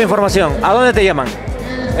algo de información? ¿A dónde te llaman?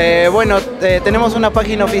 Tenemos una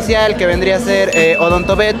página oficial que vendría a ser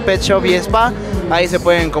Odontovet, Pet Shop y Spa. Ahí se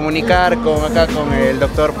pueden comunicar con el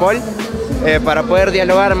doctor Paul para poder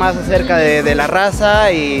dialogar más acerca de la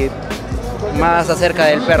raza y más acerca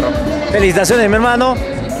del perro. Felicitaciones, mi hermano.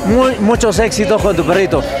 muchos éxitos con tu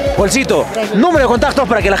perrito. Bolsito, número de contactos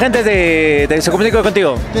para que la gente se comunique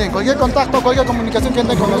contigo. Tienen cualquier contacto, cualquier comunicación que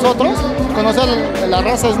entre con nosotros, conocer la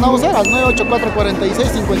raza Schnauzer al 984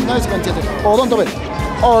 46 59 57.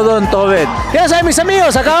 Odonto Vet. Ya saben, mis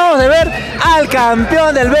amigos, acabamos de ver al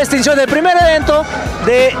campeón del Best in Show del primer evento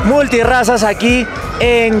de multirrazas aquí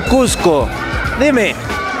en Cusco. Dime,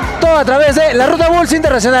 todo a través de la Ruta Bulls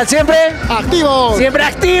Internacional. Siempre activos. Siempre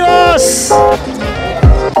activos.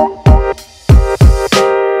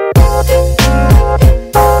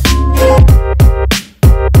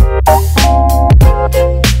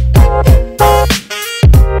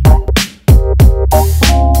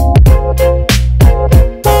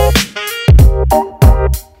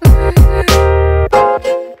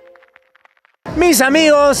 Mis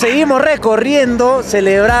amigos, seguimos recorriendo,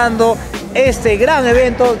 celebrando este gran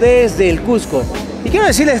evento desde el Cusco. Y quiero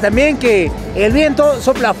decirles también que el viento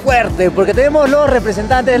sopla fuerte porque tenemos los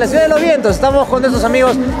representantes de la ciudad de los vientos. Estamos con nuestros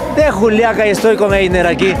amigos de Juliaca y estoy con Einer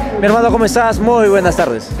aquí. Mi hermano, ¿cómo estás? Muy buenas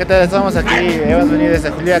tardes. ¿Qué tal? Estamos aquí, hemos venido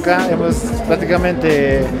desde Juliaca, hemos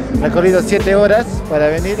prácticamente recorrido 7 horas para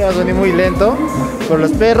venir, hemos venido muy lento por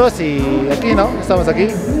los perros y aquí, ¿no? Estamos aquí.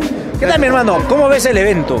 ¿Qué tal, mi hermano? ¿Cómo ves el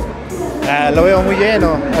evento? Lo veo muy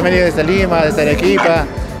lleno, han venido desde Lima, desde Arequipa,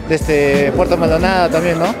 desde Puerto Maldonado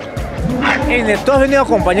también, ¿no? ¿Tú has venido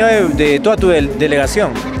acompañado de toda tu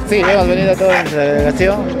delegación? Sí, hemos venido toda nuestra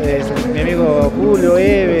delegación, mi amigo Julio,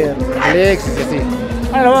 Ever, Alexis y así.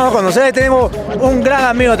 Ahora lo vamos a conocer, tenemos un gran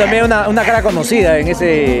amigo también, una cara conocida en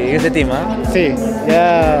ese team, ¿eh? Sí,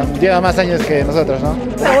 ya lleva más años que nosotros, ¿no?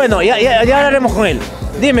 Pero bueno, ya hablaremos con él.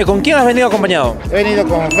 Dime, ¿con quién has venido acompañado? He venido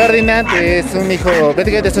con Ferdinand, que es un hijo,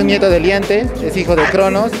 prácticamente es un nieto de Liante, es hijo de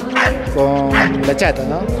Cronos, con la chata,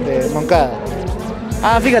 ¿no? De Moncada.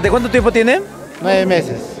 Ah, fíjate, ¿cuánto tiempo tiene? 9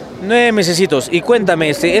 meses. 9 mesecitos. Y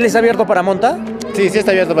cuéntame, ¿él está abierto para monta? Sí, sí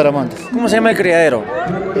está abierto para montas. ¿Cómo se llama el criadero?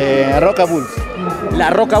 Roca Bulls.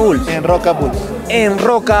 La Roca Bulls. En Roca Bulls. En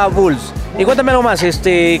Roca Bulls. Y cuéntame algo más,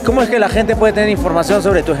 ¿cómo es que la gente puede tener información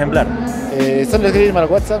sobre tu ejemplar? Solo escribirme al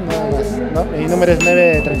WhatsApp, ¿no? Mi número es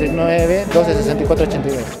 939 1264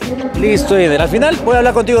 82. Listo, Eder. Al final voy a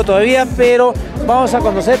hablar contigo todavía, pero vamos a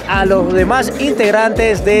conocer a los demás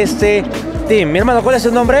integrantes de este team. Mi hermano, ¿cuál es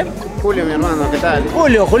su nombre? Julio, mi hermano, ¿qué tal?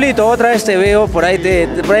 Julito, otra vez te veo, por ahí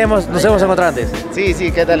nos hemos encontrado antes.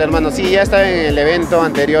 Sí, ¿qué tal, hermano? Sí, ya estaba en el evento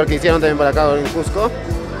anterior que hicieron también por acá en Cusco.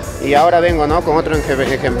 Y ahora vengo, ¿no? Con otro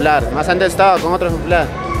ejemplar. Más antes estaba con otro ejemplar.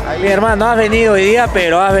 Mi hermano, has venido hoy día,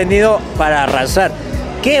 pero has venido para arrasar.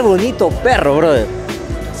 ¡Qué bonito perro, brother!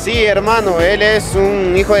 Sí, hermano, él es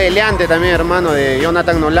un hijo de Leante también, hermano, de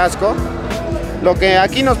Jonathan Nolasco. Lo que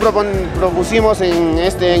aquí nos propusimos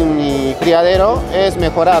en mi criadero es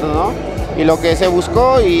mejorar, ¿no? Y lo que se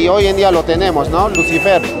buscó y hoy en día lo tenemos, ¿no?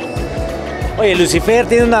 Lucifer. Oye, Lucifer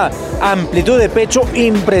tiene una amplitud de pecho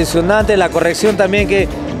impresionante, la corrección también que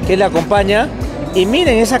le acompaña. Y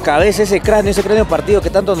miren esa cabeza, ese cráneo partido que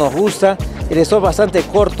tanto nos gusta. El stop bastante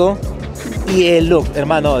corto. Y el look,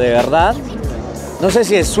 hermano, de verdad. No sé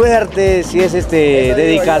si es suerte, si es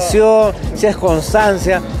dedicación, si es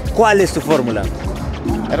constancia. ¿Cuál es tu fórmula?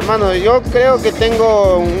 Hermano, yo creo que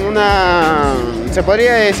tengo se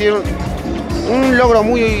podría decir, un logro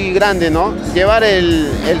muy grande, ¿no? Llevar el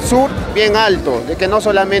sur bien alto, de que no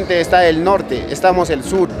solamente está el norte, estamos el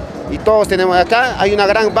sur. Y todos tenemos acá,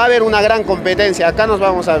 va a haber una gran competencia. Acá nos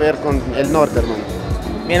vamos a ver con el norte, hermano.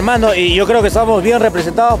 Mi hermano, y yo creo que estamos bien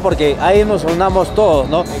representados porque ahí nos unamos todos,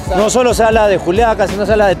 ¿no? Exacto. No solo se habla de Juliaca, sino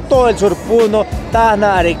se habla de todo el sur Puno,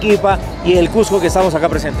 Tacna, Arequipa y el Cusco que estamos acá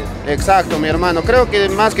presentes. Exacto, mi hermano. Creo que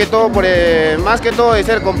más que todo de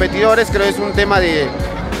ser competidores, creo que es un tema de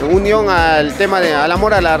unión al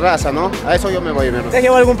amor a la raza, ¿no? A eso yo me voy, mi hermano. ¿Te has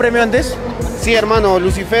llevado algún premio antes? Sí, hermano,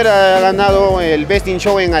 Lucifer ha ganado el Best in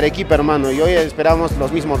Show en Arequipa, hermano, y hoy esperamos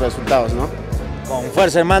los mismos resultados, ¿no? Con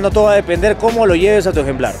fuerza, hermano, todo va a depender cómo lo lleves a tu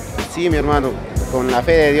ejemplar. Sí, mi hermano, con la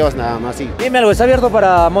fe de Dios nada más, sí. Dime algo, ¿está abierto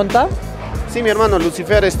para monta? Sí, mi hermano,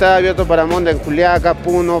 Lucifer está abierto para monta en Juliaca,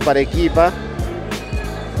 Puno, para Arequipa.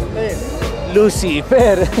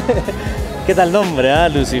 Lucifer, ¿qué tal nombre,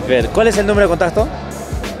 Lucifer? ¿Cuál es el número de contacto?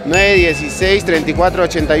 916 34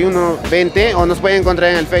 81 20 o nos pueden encontrar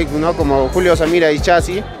en el Facebook, ¿no? Como Julio Samira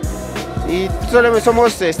Aichasi. Y solo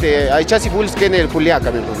somos Aichasi Bulls Kennel Juliaca,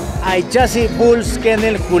 mi hermano. Aichasi Bulls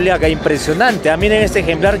Kennel Juliaca, impresionante. Miren este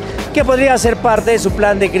ejemplar que podría ser parte de su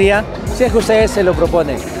plan de cría si es que ustedes se lo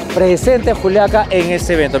proponen. Presente Juliaca en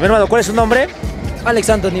este evento. Mi hermano, ¿cuál es su nombre?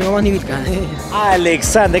 Alexander, ni mamá ni Vilca.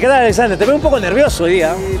 Alexander, ¿qué tal, Alexander? Te veo un poco nervioso hoy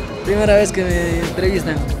día. Sí, primera vez que me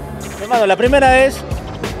entrevistan. Mi hermano, la primera vez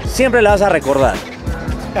siempre la vas a recordar.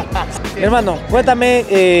 Mi hermano, cuéntame,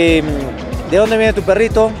 ¿De dónde viene tu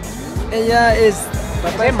perrito? Ella es...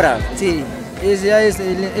 ¿Hembra? Sí, ella es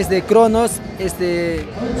de Cronos,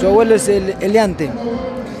 su abuelo es el Eliante.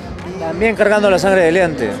 También cargando la sangre de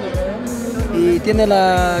Eliante. Y tiene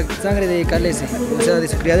la sangre de Calese, o sea, de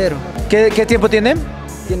su criadero. ¿Qué tiempo tiene?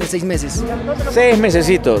 Tiene 6 meses. 6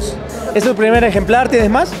 mesecitos. ¿Es tu primer ejemplar? ¿Tienes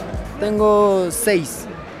más? Tengo 6,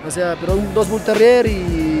 o sea, pero 2 Bull Terrier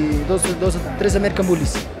y 3 American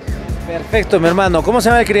Bullies. Perfecto, mi hermano. ¿Cómo se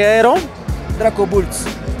llama el criadero? Draco Bulls.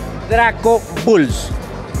 Draco Bulls,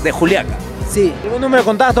 de Juliaca. Sí. ¿Tengo un número de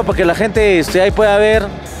contacto para que la gente ahí pueda ver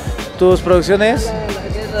tus producciones?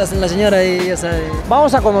 La señora, ella sabe.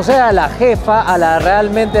 Vamos a conocer a la jefa,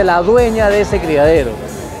 realmente la dueña de ese criadero.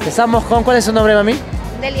 Estamos con, ¿cuál es su nombre, mami?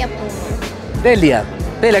 Delia Puno. Delia.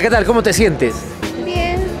 Delia, ¿qué tal? ¿Cómo te sientes?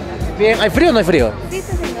 Bien. Bien. ¿Hay frío o no hay frío? Sí,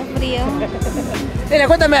 está haciendo frío. Delia,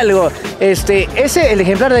 cuéntame algo. El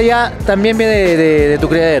ejemplar de allá también viene de tu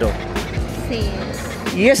criadero. Sí.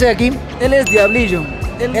 ¿Y ese de aquí? Él es Diablillo.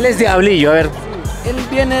 Él es Diablillo, a ver. Él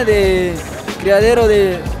viene de criadero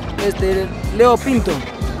de Leo Pinto,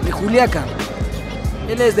 de Juliaca.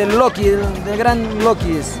 Él es del Loki, del gran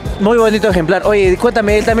Loki. Muy bonito ejemplar. Oye,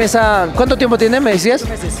 cuéntame, él también está... ¿Cuánto tiempo tiene, me decías?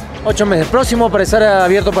 8 meses. 8 meses. Próximo para estar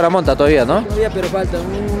abierto para monta todavía, ¿no? Todavía, pero falta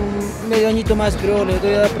un medio añito más, creo, le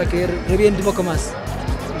doy a dar para que reviente un poco más.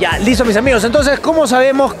 Ya, listo, mis amigos. Entonces, ¿cómo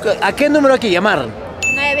sabemos a qué número hay que llamar?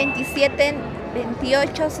 927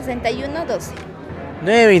 28 61 12.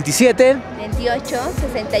 927 28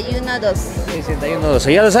 61 12. 61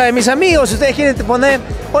 12. Ya lo saben, mis amigos, si ustedes quieren poner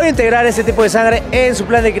o integrar este tipo de sangre en su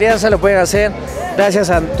plan de crianza, lo pueden hacer gracias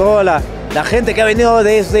a toda la gente que ha venido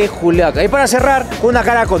desde Juliaca. Y para cerrar, una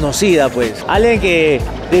cara conocida, pues. Alguien que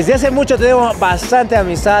desde hace mucho tenemos bastante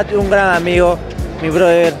amistad, un gran amigo, mi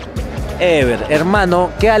brother Ever. Hermano,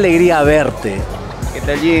 qué alegría verte. ¿Qué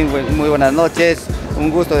tal, Jim? Muy buenas noches. Un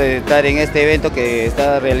gusto de estar en este evento que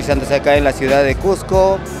está realizándose acá en la ciudad de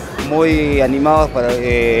Cusco. Muy animados para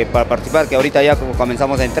participar, que ahorita ya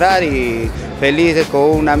comenzamos a entrar y felices con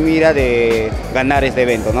una mira de ganar este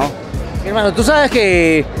evento, ¿no? Hermano, tú sabes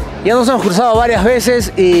que ya nos hemos cruzado varias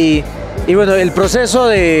veces y bueno, el proceso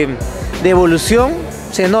de evolución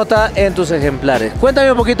se nota en tus ejemplares.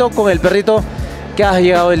 Cuéntame un poquito con el perrito que has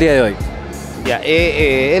llegado el día de hoy. Ya,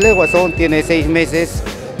 él es guasón, tiene 6 meses.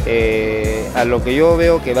 A lo que yo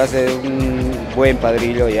veo que va a ser un buen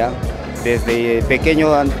padrillo ya. Desde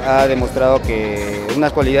pequeño ha demostrado que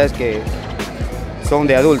unas cualidades que son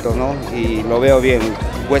de adultos, ¿no? Y lo veo bien,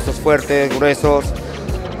 huesos fuertes, gruesos,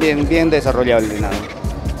 bien desarrollable, nada.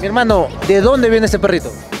 Mi hermano, ¿de dónde viene este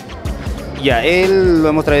perrito? Ya, él lo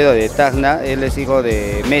hemos traído de Tacna, él es hijo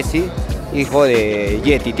de Messi, hijo de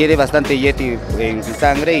Yeti, tiene bastante Yeti en su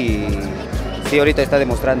sangre y sí, ahorita está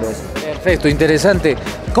demostrando eso. Perfecto, interesante.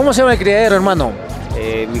 ¿Cómo se llama el criadero, hermano?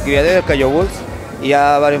 Mi criadero es Cayo Bulls.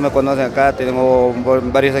 Ya varios me conocen acá, tenemos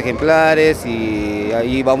varios ejemplares y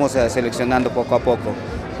ahí vamos seleccionando poco a poco.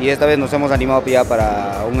 Y esta vez nos hemos animado ya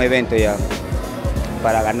para un evento ya,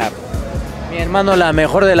 para ganar. Mi hermano, la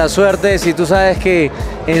mejor de las suertes, y tú sabes que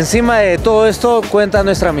encima de todo esto cuenta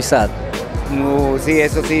nuestra amistad. No, sí,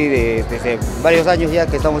 eso sí, desde varios años ya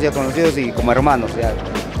que estamos ya conocidos y como hermanos ya.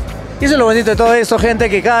 Y eso es lo bonito de todo esto, gente,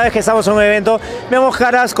 que cada vez que estamos en un evento vemos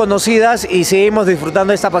caras conocidas y seguimos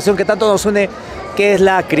disfrutando de esta pasión que tanto nos une, que es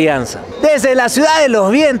la crianza. Desde la ciudad de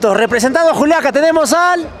los vientos, representando a Juliaca, tenemos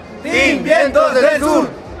al... Team Vientos del Sur.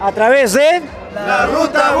 A través de... La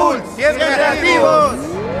Ruta Bulls. Siempre activos.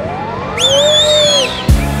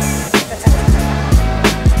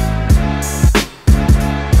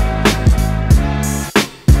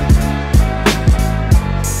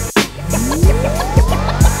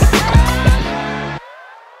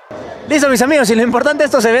 Listo, mis amigos, y lo importante de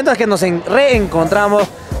estos eventos es que nos reencontramos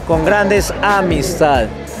con grandes amistades.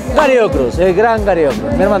 Gary Ocruz, el gran Gary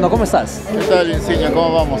Ocruz. Mi hermano, ¿cómo estás? ¿Qué tal, Insigne?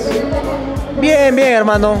 ¿Cómo vamos? Bien, bien,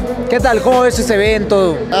 hermano. ¿Qué tal? ¿Cómo ves este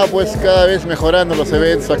evento? Pues cada vez mejorando los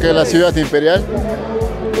eventos acá en la ciudad imperial.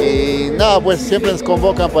 Y nada, pues siempre nos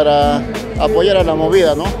convocan para apoyar a la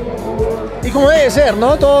movida, ¿no? Y como debe ser,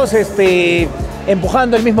 ¿no? Todos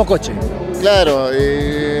empujando el mismo coche. Claro,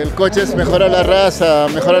 el coche es mejorar la raza,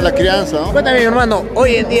 mejorar la crianza, ¿no? Cuéntame, mi hermano,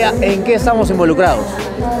 hoy en día, ¿en qué estamos involucrados?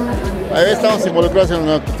 A ver, estamos involucrados en el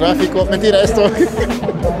narcotráfico. Mentira, esto.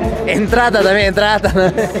 En trata también, en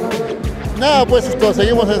trata. No, pues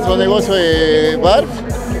seguimos en nuestro negocio de bar.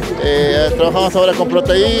 Trabajamos ahora con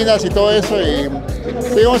proteínas y todo eso y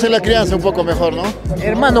seguimos en la crianza un poco mejor, ¿no?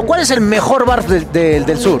 Hermano, ¿cuál es el mejor bar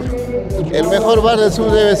del sur? El mejor bar del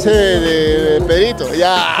sur debe ser de Pedrito,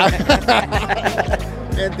 ya.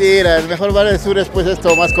 Mentira, el mejor bar del sur es pues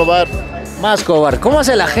esto, Masco Bar. Masco Bar, ¿cómo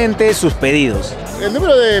hace la gente sus pedidos? El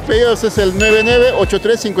número de pedidos es el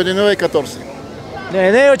 99835914.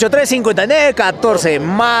 99835914,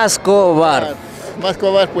 Masco Bar.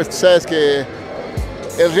 Masco Bar, pues tú sabes que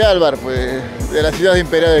el Real Bar, pues, de la ciudad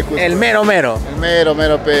imperial de Cusco. El mero mero. El mero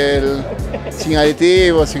mero, sin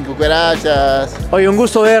aditivos, sin cucarachas. Oye, un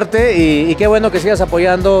gusto verte y qué bueno que sigas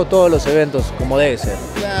apoyando todos los eventos, como debe ser.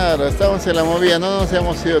 Claro, estamos en la movida, no nos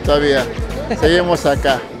hemos ido todavía. Seguimos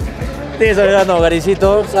acá. Listo, hermano,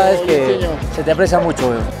 Garicito, sabes que se te aprecia mucho,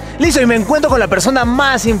 weón. Listo, y me encuentro con la persona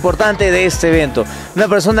más importante de este evento. Una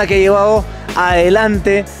persona que ha llevado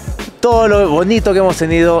adelante todo lo bonito que hemos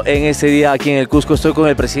tenido en este día aquí en el Cusco. Estoy con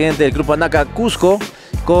el presidente del Grupo Anaca Cusco,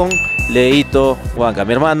 con Leito Huanca.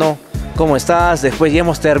 Mi hermano, ¿cómo estás? Después ya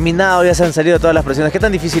hemos terminado, ya se han salido todas las presiones. ¿Qué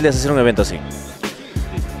tan difícil es hacer un evento así?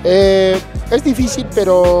 Es difícil,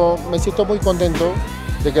 pero me siento muy contento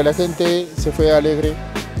de que la gente se fue alegre.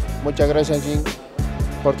 Muchas gracias, Jim,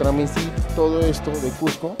 por transmitir todo esto de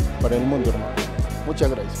Cusco para el mundo, hermano.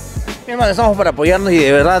 Muchas gracias. Mi hermano, estamos para apoyarnos y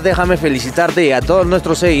de verdad déjame felicitarte y a todos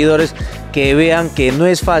nuestros seguidores que vean que no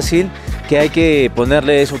es fácil, que hay que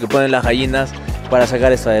ponerle eso que ponen las gallinas para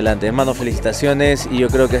sacar esto adelante. Hermano, felicitaciones y yo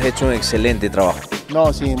creo que has hecho un excelente trabajo.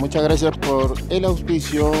 No, sí, muchas gracias por el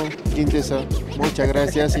auspicio, Quintesa. Muchas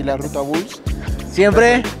gracias y la Ruta Bulls.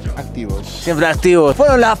 Siempre activos. Siempre activos.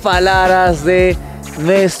 Fueron las palabras de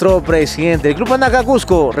nuestro presidente del Grupo Anaca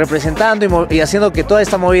Cusco, representando y haciendo que toda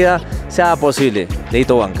esta movida sea posible.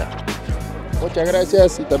 Leito Huanca. Muchas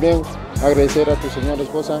gracias y también agradecer a tu señora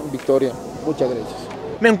esposa, Victoria. Muchas gracias.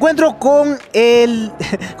 Me encuentro con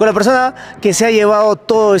la persona que se ha llevado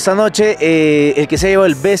todo esta noche, el que se ha llevado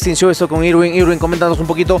el Best in Show, esto con Irwin. Irwin, coméntanos un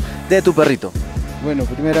poquito de tu perrito. Bueno,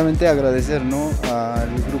 primeramente agradecer, ¿no?, al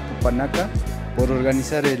Grupo Anaca por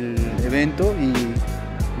organizar el evento y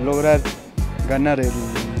lograr ganar el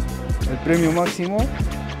premio máximo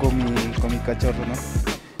con mi cachorro, ¿no?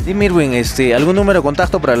 Dime, Irwin, ¿algún número de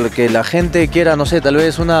contacto para el que la gente quiera, no sé, tal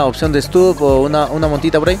vez una opción de stock o una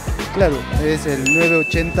montita por ahí? Claro, es el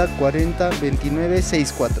 980 40 29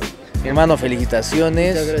 64. Mi hermano,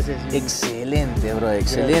 felicitaciones. Muchas gracias. Sí. Excelente, bro,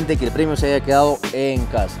 excelente. Gracias. Que el premio se haya quedado en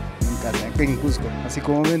casa. En casa, en Cusco. Así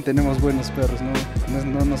como ven, tenemos buenos perros, no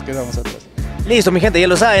nos quedamos atrás. Listo, mi gente, ya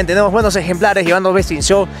lo saben, tenemos buenos ejemplares llevando Best in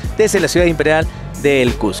Show desde la ciudad imperial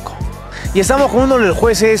del Cusco. Y estamos con uno de los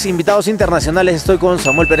jueces invitados internacionales. Estoy con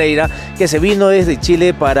Samuel Pereira, que se vino desde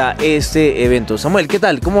Chile para este evento. Samuel, ¿qué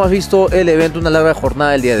tal? ¿Cómo has visto el evento, una larga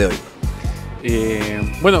jornada el día de hoy?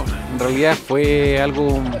 Bueno, en realidad fue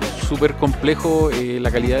algo súper complejo.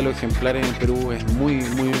 La calidad de los ejemplares en Perú es muy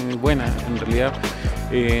buena. En realidad,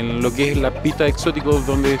 en lo que es la pista de exóticos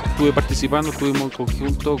donde estuve participando, estuvimos en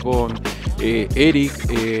conjunto con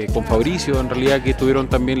Eric, con Fabricio, en realidad, que estuvieron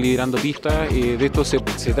también liderando pistas. De esto se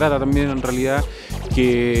trata también, en realidad,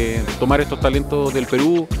 que tomar estos talentos del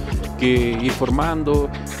Perú, que ir formando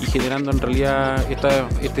y generando en realidad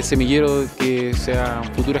este semillero que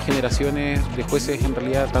sean futuras generaciones de jueces, en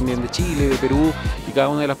realidad también de Chile, de Perú, y cada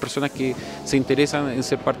una de las personas que se interesan en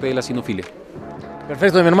ser parte de la sinofilia.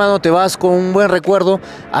 Perfecto, mi hermano, te vas con un buen recuerdo.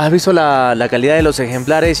 Has visto la calidad de los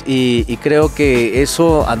ejemplares y creo que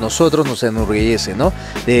eso a nosotros nos enorgullece, ¿no?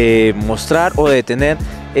 De mostrar o de tener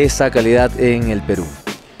esa calidad en el Perú.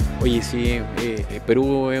 Oye, sí,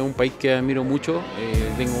 Perú es un país que admiro mucho,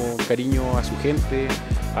 tengo cariño a su gente,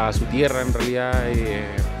 a su tierra, en realidad.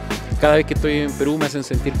 Cada vez que estoy en Perú me hacen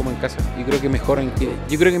sentir como en casa. Yo creo que mejoran.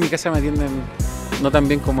 Yo creo que en mi casa me atienden no tan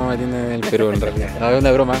bien como me atienden en el Perú, en realidad. No, es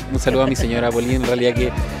una broma. Un saludo a mi señora Polín, en realidad,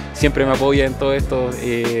 que siempre me apoya en todos estos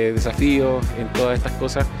desafíos, en todas estas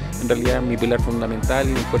cosas. En realidad, mi pilar fundamental,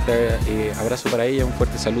 y un fuerte abrazo para ella, un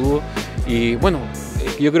fuerte saludo. Y bueno,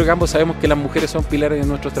 yo creo que ambos sabemos que las mujeres son pilares de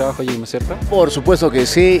nuestro trabajo allí, ¿no es cierto? Por supuesto que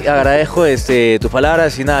sí, agradezco tus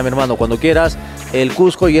palabras y nada, mi hermano, cuando quieras, el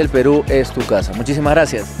Cusco y el Perú es tu casa. Muchísimas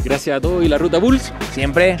gracias. Gracias a todos y la Ruta Bulls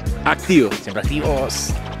siempre activos. Siempre activos.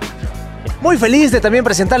 Muy feliz de también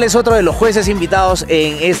presentarles otro de los jueces invitados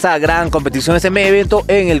en esta gran competición, este mega evento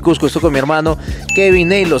en el Cusco. Estoy con mi hermano Kevin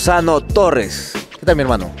Ney Lozano Torres. ¿Qué tal, mi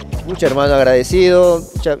hermano? Mucho, hermano, agradecido,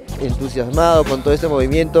 entusiasmado con todo este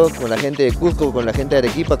movimiento, con la gente de Cusco, con la gente de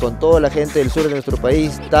Arequipa, con toda la gente del sur de nuestro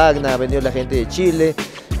país, Tacna, ha venido la gente de Chile,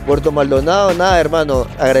 Puerto Maldonado. Nada, hermano,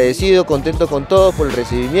 agradecido, contento con todos por el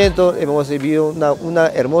recibimiento. Hemos vivido una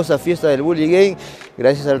hermosa fiesta del Bully Game,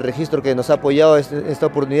 gracias al registro que nos ha apoyado esta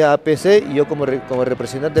oportunidad APC, y yo como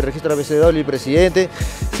representante del registro APCW y presidente,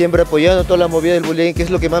 siempre apoyando toda la movida del Bully Game, que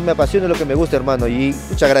es lo que más me apasiona, lo que me gusta, hermano. Y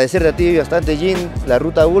agradecerte a ti bastante, Jim. La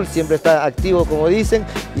Ruta Bulls siempre está activo, como dicen,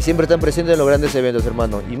 y siempre están presentes en los grandes eventos,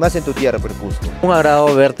 hermano, y más en tu tierra, por Cusco. Un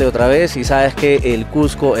agrado verte otra vez, y sabes que el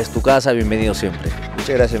Cusco es tu casa. Bienvenido siempre.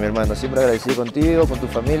 Muchas gracias, mi hermano. Siempre agradecido contigo, con tu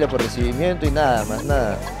familia por el recibimiento y nada más,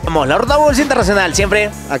 nada. Vamos, la Ruta Bulls Internacional, siempre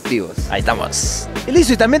activos. Ahí estamos. Y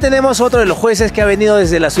listo, y también tenemos otro de los jueces que ha venido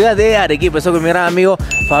desde la ciudad de Arequipa. Estoy con mi gran amigo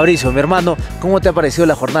Fabricio. Mi hermano, ¿cómo te ha parecido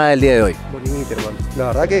la jornada del día de hoy? Bonito, hermano. La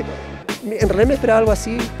verdad que en realidad me esperaba algo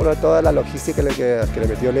así por toda la logística que le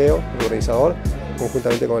metió Leo, el organizador,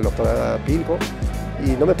 conjuntamente con el doctor Pilco, y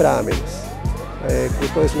no me esperaba menos.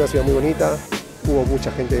 Cusco es una ciudad muy bonita, hubo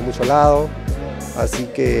mucha gente de muchos lados, así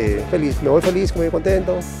que feliz, me voy feliz, muy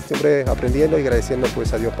contento, siempre aprendiendo y agradeciendo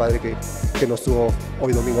pues a Dios Padre que nos tuvo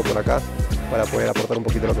hoy domingo por acá para poder aportar un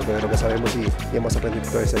poquito de lo que sabemos y hemos aprendido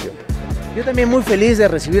todo ese tiempo. Yo también muy feliz de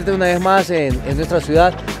recibirte una vez más en nuestra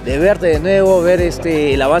ciudad, de verte de nuevo, ver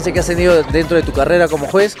el avance que has tenido dentro de tu carrera como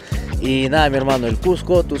juez. Y nada, mi hermano, el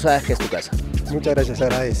Cusco, tú sabes que es tu casa. Muchas gracias, se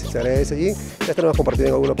agradece y ya estaremos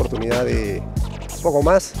compartiendo alguna oportunidad de un poco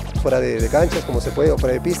más, fuera de canchas, como se puede, o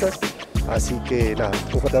fuera de pistas. Así que nada,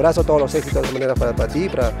 un fuerte abrazo, todos los éxitos de manera para ti,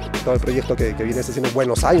 para todo el proyecto que vienes haciendo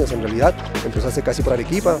buenos años en realidad. Empezaste casi por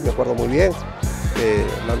Arequipa, me acuerdo muy bien.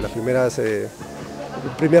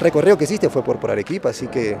 El primer recorrido que hiciste fue por Arequipa, así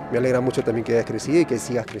que me alegra mucho también que hayas crecido y que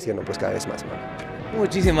sigas creciendo pues cada vez más.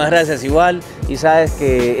 Muchísimas gracias igual, y sabes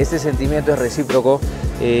que este sentimiento es recíproco.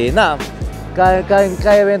 Nada, en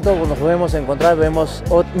cada evento nos podemos encontrar, vemos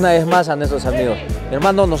una vez más a nuestros amigos. Mi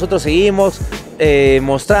hermano, nosotros seguimos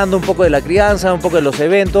mostrando un poco de la crianza, un poco de los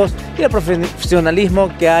eventos y el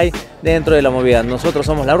profesionalismo que hay dentro de la movida. Nosotros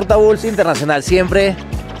somos la Ruta Bulls Internacional, siempre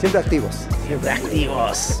activos. Siempre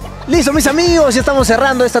activos. Listo, mis amigos, ya estamos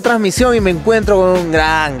cerrando esta transmisión y me encuentro con un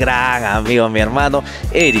gran amigo, mi hermano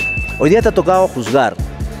Eric. Hoy día te ha tocado juzgar.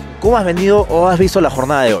 ¿Cómo has venido o has visto la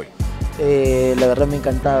jornada de hoy? La verdad me ha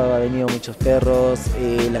encantado, ha venido muchos perros,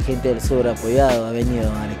 la gente del sur ha apoyado, ha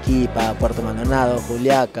venido a Arequipa, Puerto Maldonado,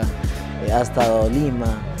 Juliaca, ha estado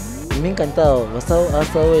Lima. Me ha encantado,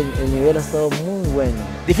 el nivel ha estado muy bueno.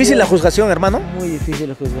 ¿Difícil la juzgación, hermano? Muy difícil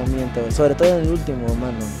el juzgamiento, sobre todo en el último,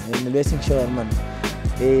 hermano, en el Best in Show, hermano.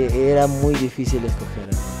 Era muy difícil escoger,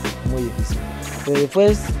 hermano, muy difícil. Pero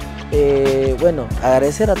después, bueno,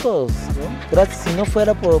 agradecer a todos, ¿no? Gracias, si no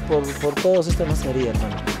fuera por todos, esto no sería,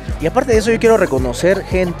 hermano. Y aparte de eso, yo quiero reconocer,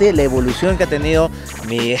 gente, la evolución que ha tenido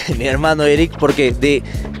mi hermano Eric, porque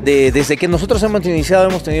desde que nosotros hemos iniciado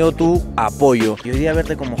hemos tenido tu apoyo. Y hoy día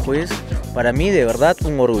verte como juez, para mí de verdad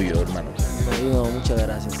un orgullo, hermano. No, muchas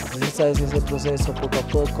gracias. Sabes, ese proceso poco a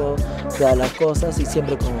poco, se da las cosas y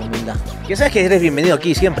siempre con humildad. Ya sabes que eres bienvenido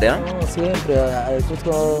aquí siempre, ¿ah? No, siempre. El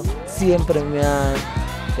Cusco siempre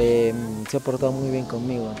se ha portado muy bien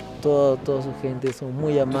conmigo. Toda su gente son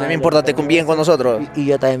muy amables. También pórtate bien con nosotros. Y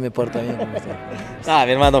yo también me porto bien con usted.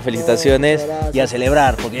 Mi hermano, felicitaciones y a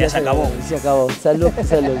celebrar, porque ya se acabó. Se acabó. Salud.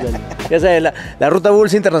 Ya sabes, la Ruta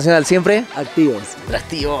Bulls Internacional siempre activos.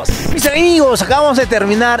 Mis amigos, acabamos de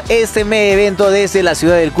terminar este mega evento desde la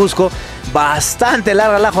ciudad del Cusco. Bastante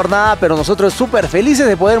larga la jornada, pero nosotros súper felices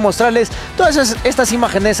de poder mostrarles todas estas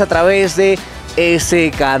imágenes a través de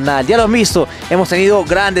ese canal. Ya lo han visto, hemos tenido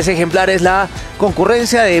grandes ejemplares, la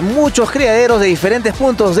concurrencia de muchos criaderos de diferentes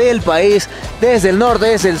puntos del país, desde el norte,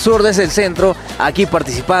 desde el sur, desde el centro, aquí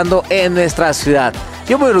participando en nuestra ciudad.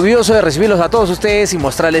 Yo muy orgulloso de recibirlos a todos ustedes y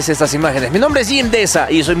mostrarles estas imágenes. Mi nombre es Jim Deza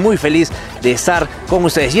y soy muy feliz de estar con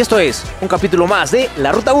ustedes. Y esto es un capítulo más de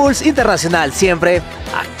la Ruta Bulls Internacional, siempre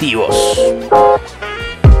activos.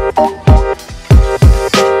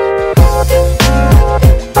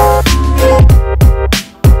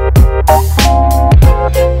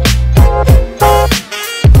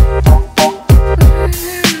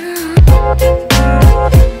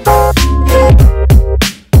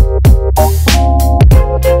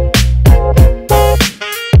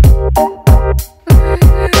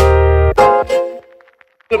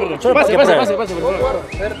 Pase, por favor.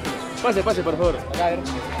 Pase, por favor.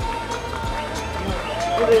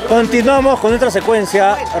 Continuamos con nuestra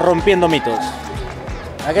secuencia Rompiendo Mitos.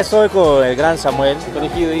 Aquí estoy con el gran Samuel,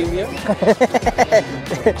 conejillo de India,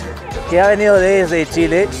 que ha venido desde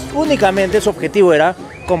Chile. Únicamente su objetivo era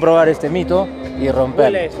comprobar este mito y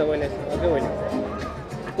romperlo. Huele esto. ¿A qué huele?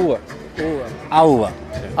 Uva. A uva.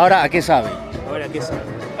 Ahora, ¿a qué sabe? Ahora, ¿qué sabe?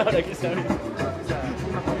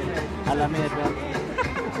 A la media.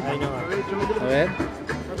 Ahí no va. A ver.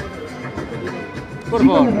 Por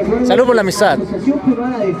favor. Salud por la amistad. La Asociación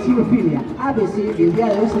Peruana de Cibofilia, ABC, el día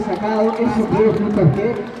de hoy se ha sacado el sombrero junto a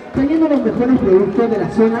usted, trayendo los mejores productos de la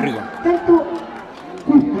zona, tanto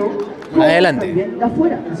Cusco Adelante.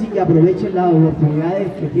 Así que aprovechen las oportunidades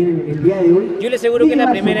que tienen el día de hoy. Yo le aseguro que es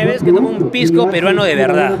la primera vez que tomo un pisco peruano de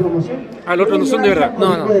verdad. Ah, los otros no son de verdad.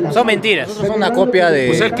 No, son mentiras. Son una copia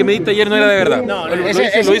de... O sea, el que me diste ayer no era de verdad. No, lo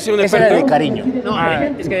ese hice un era experto. de cariño. No,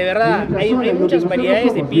 es que de verdad hay muchas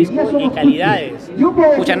variedades de pisco y calidades.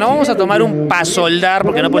 Escucha, no vamos a tomar un pasoldar,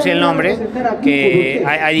 porque no puedo decir el nombre, que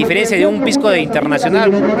a diferencia de un pisco de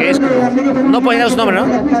Internacional, que es como, no puedes dar su nombre,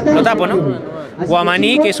 ¿no? Lo tapo, ¿no?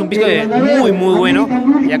 Guamaní, que es un pisco muy bueno,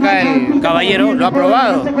 y acá el caballero lo ha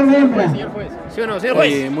probado. ¿Sí o no, señor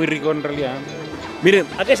juez? Muy rico en realidad. Miren,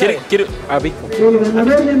 ¿A qué sabe? quiero a pisco. Sí.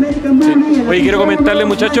 Oye, quiero comentarles,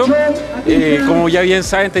 muchachos, como ya bien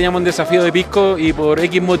saben, teníamos un desafío de pisco y por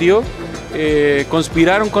X motivo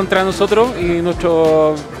conspiraron contra nosotros y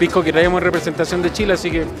nuestro pisco que traíamos en representación de Chile,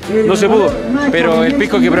 así que no se pudo. Pero el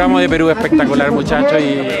pisco que probamos de Perú es espectacular, muchachos,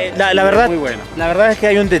 y la verdad, muy bueno. La verdad es que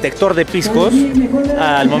hay un detector de piscos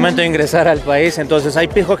al momento de ingresar al país, entonces hay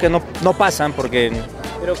piscos que no pasan porque...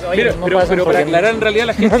 Pero para aclarar en realidad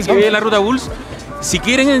la gente que vive en la Ruta Bulls, si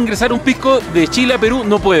quieren ingresar un pisco de Chile a Perú,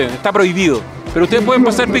 no pueden, está prohibido. Pero ustedes pueden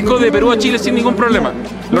pasar pisco de Perú a Chile sin ningún problema.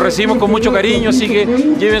 Lo recibimos con mucho cariño, así que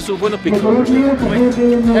lleven sus buenos piscos.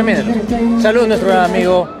 Saludos a nuestro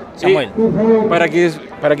amigo Samuel.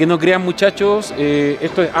 Para que no crean, muchachos,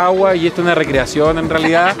 esto es agua y esto es una recreación en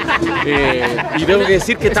realidad. Y tengo que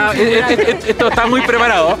decir que esto está muy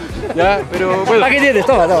preparado. ¿Ya? Pero bueno. Aquí tienes,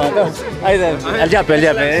 toma. Ahí está, al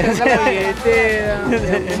yape.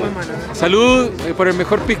 Salud por el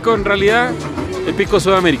mejor pisco en realidad, el pisco de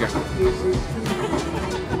Sudamérica.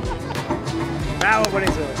 Bravo por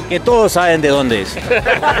eso. Que todos saben de dónde es.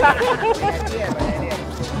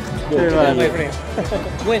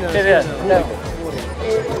 Bueno,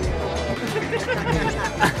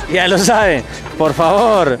 ya lo saben, por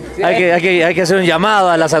favor, hay que hacer un llamado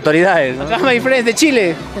a las autoridades, ¿no? Acá, my friends de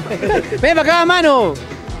Chile. Ven para acá, mano.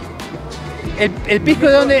 ¿El pisco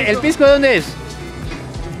de dónde es?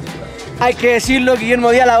 Hay que decirlo,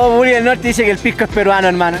 Guillermo Díaz, la voz muy del norte, dice que el pisco es peruano,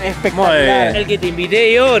 hermano. Espectacular. El que te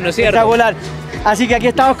invité yo, ¿no es cierto? Espectacular. Así que aquí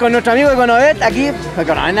estamos con nuestro amigo Econovet, aquí.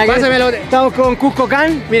 Estamos con Cusco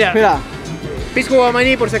Can. Mira. Pisco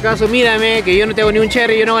Guamaní, por si acaso, mírame, que yo no tengo ni un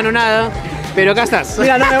cherry, yo no gano nada. Pero acá estás.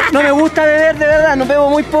 Mira, no me gusta beber, de verdad, no bebo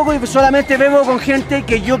muy poco y solamente bebo con gente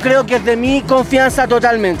que yo creo que es de mi confianza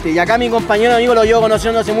totalmente. Y acá mi compañero amigo lo llevo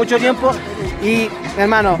conociendo hace mucho tiempo y,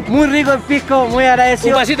 hermano, muy rico el pisco, muy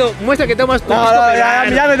agradecido. Un vasito, muestra que tomas tu pisco.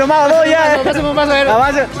 Ya me he tomado dos ya. Pásame un vaso, a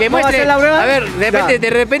ver. Que muestre. La prueba? A ver, de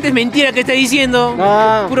repente es mentira que está diciendo.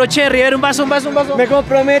 Puro cherry, a ver, un vaso. Me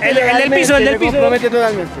compromete. El del piso. Me compromete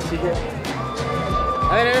totalmente. Así que...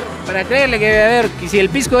 A ver, para creerle que, a ver, si el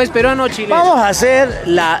pisco es peruano o chileno. Vamos a hacer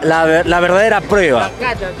la verdadera prueba.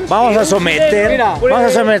 Vamos a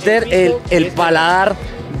someter el paladar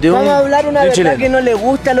de un Vamos a hablar una verdad chileno. que no le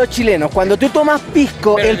gusta a los chilenos. Cuando tú tomas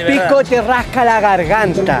pisco, el pisco te rasca la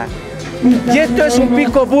garganta. Y esto es un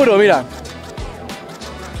pisco puro, mira.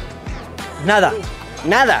 Nada.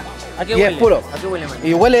 ¿A qué Y huele? es puro. ¿A qué huele, man?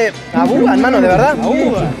 Y huele a uva, hermano, de verdad. A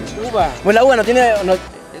uva. Pues la uva no tiene...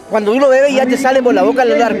 cuando tú lo bebes ya te sale por la boca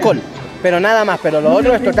el alcohol. Pero nada más. Pero lo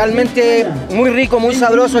otro es totalmente muy rico, muy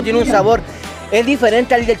sabroso, tiene un sabor... Es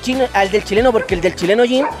diferente al del chileno porque el del chileno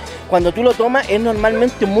gin, cuando tú lo tomas, es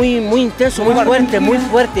normalmente muy intenso, muy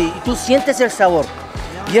fuerte. Y tú sientes el sabor.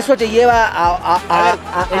 Y eso te lleva a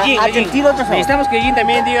sentir otro sabor. Necesitamos que el gin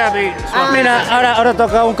también diga... Mira, ahora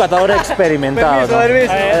toca un catador experimentado.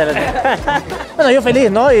 Permiso. Bueno, yo feliz,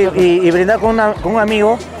 ¿no? Y brindar con un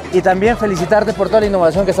amigo y también felicitarte por toda la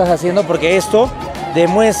innovación que estás haciendo porque esto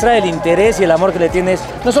demuestra el interés y el amor que le tienes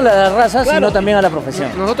no solo a las razas, sino también a la profesión.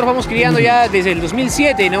 Nosotros vamos criando ya desde el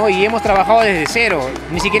 2007, ¿no? Y hemos trabajado desde cero.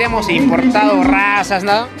 Ni siquiera hemos importado razas,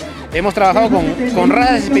 nada. Hemos trabajado con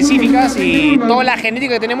razas específicas y toda la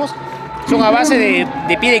genética que tenemos son a base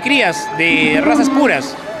de pie de crías, de razas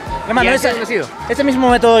puras. Hermano, este mismo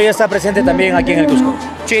método ya está presente también aquí en el Cusco.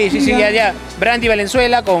 Sí, ya. Brandy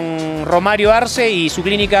Valenzuela con Romario Arce y su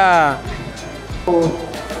clínica...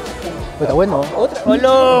 Está bueno.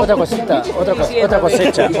 Otra cosita, otra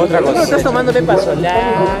cosecha. Estás tomando pepa solar.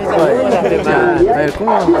 A ver,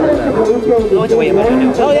 ¿cómo? No te voy a llamar.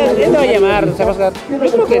 No, ya te voy a llamar. Yo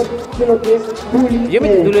creo que... Yo me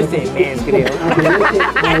titulo este mes, creo.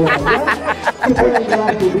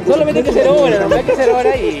 Solamente hay que ser hora, ¿no? Hay que ser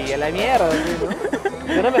hora y a la mierda,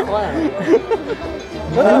 ¿no? Que no me jodan.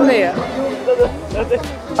 No te lo diga.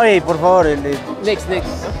 Oye, por favor, Next.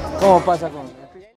 ¿cómo pasa con...?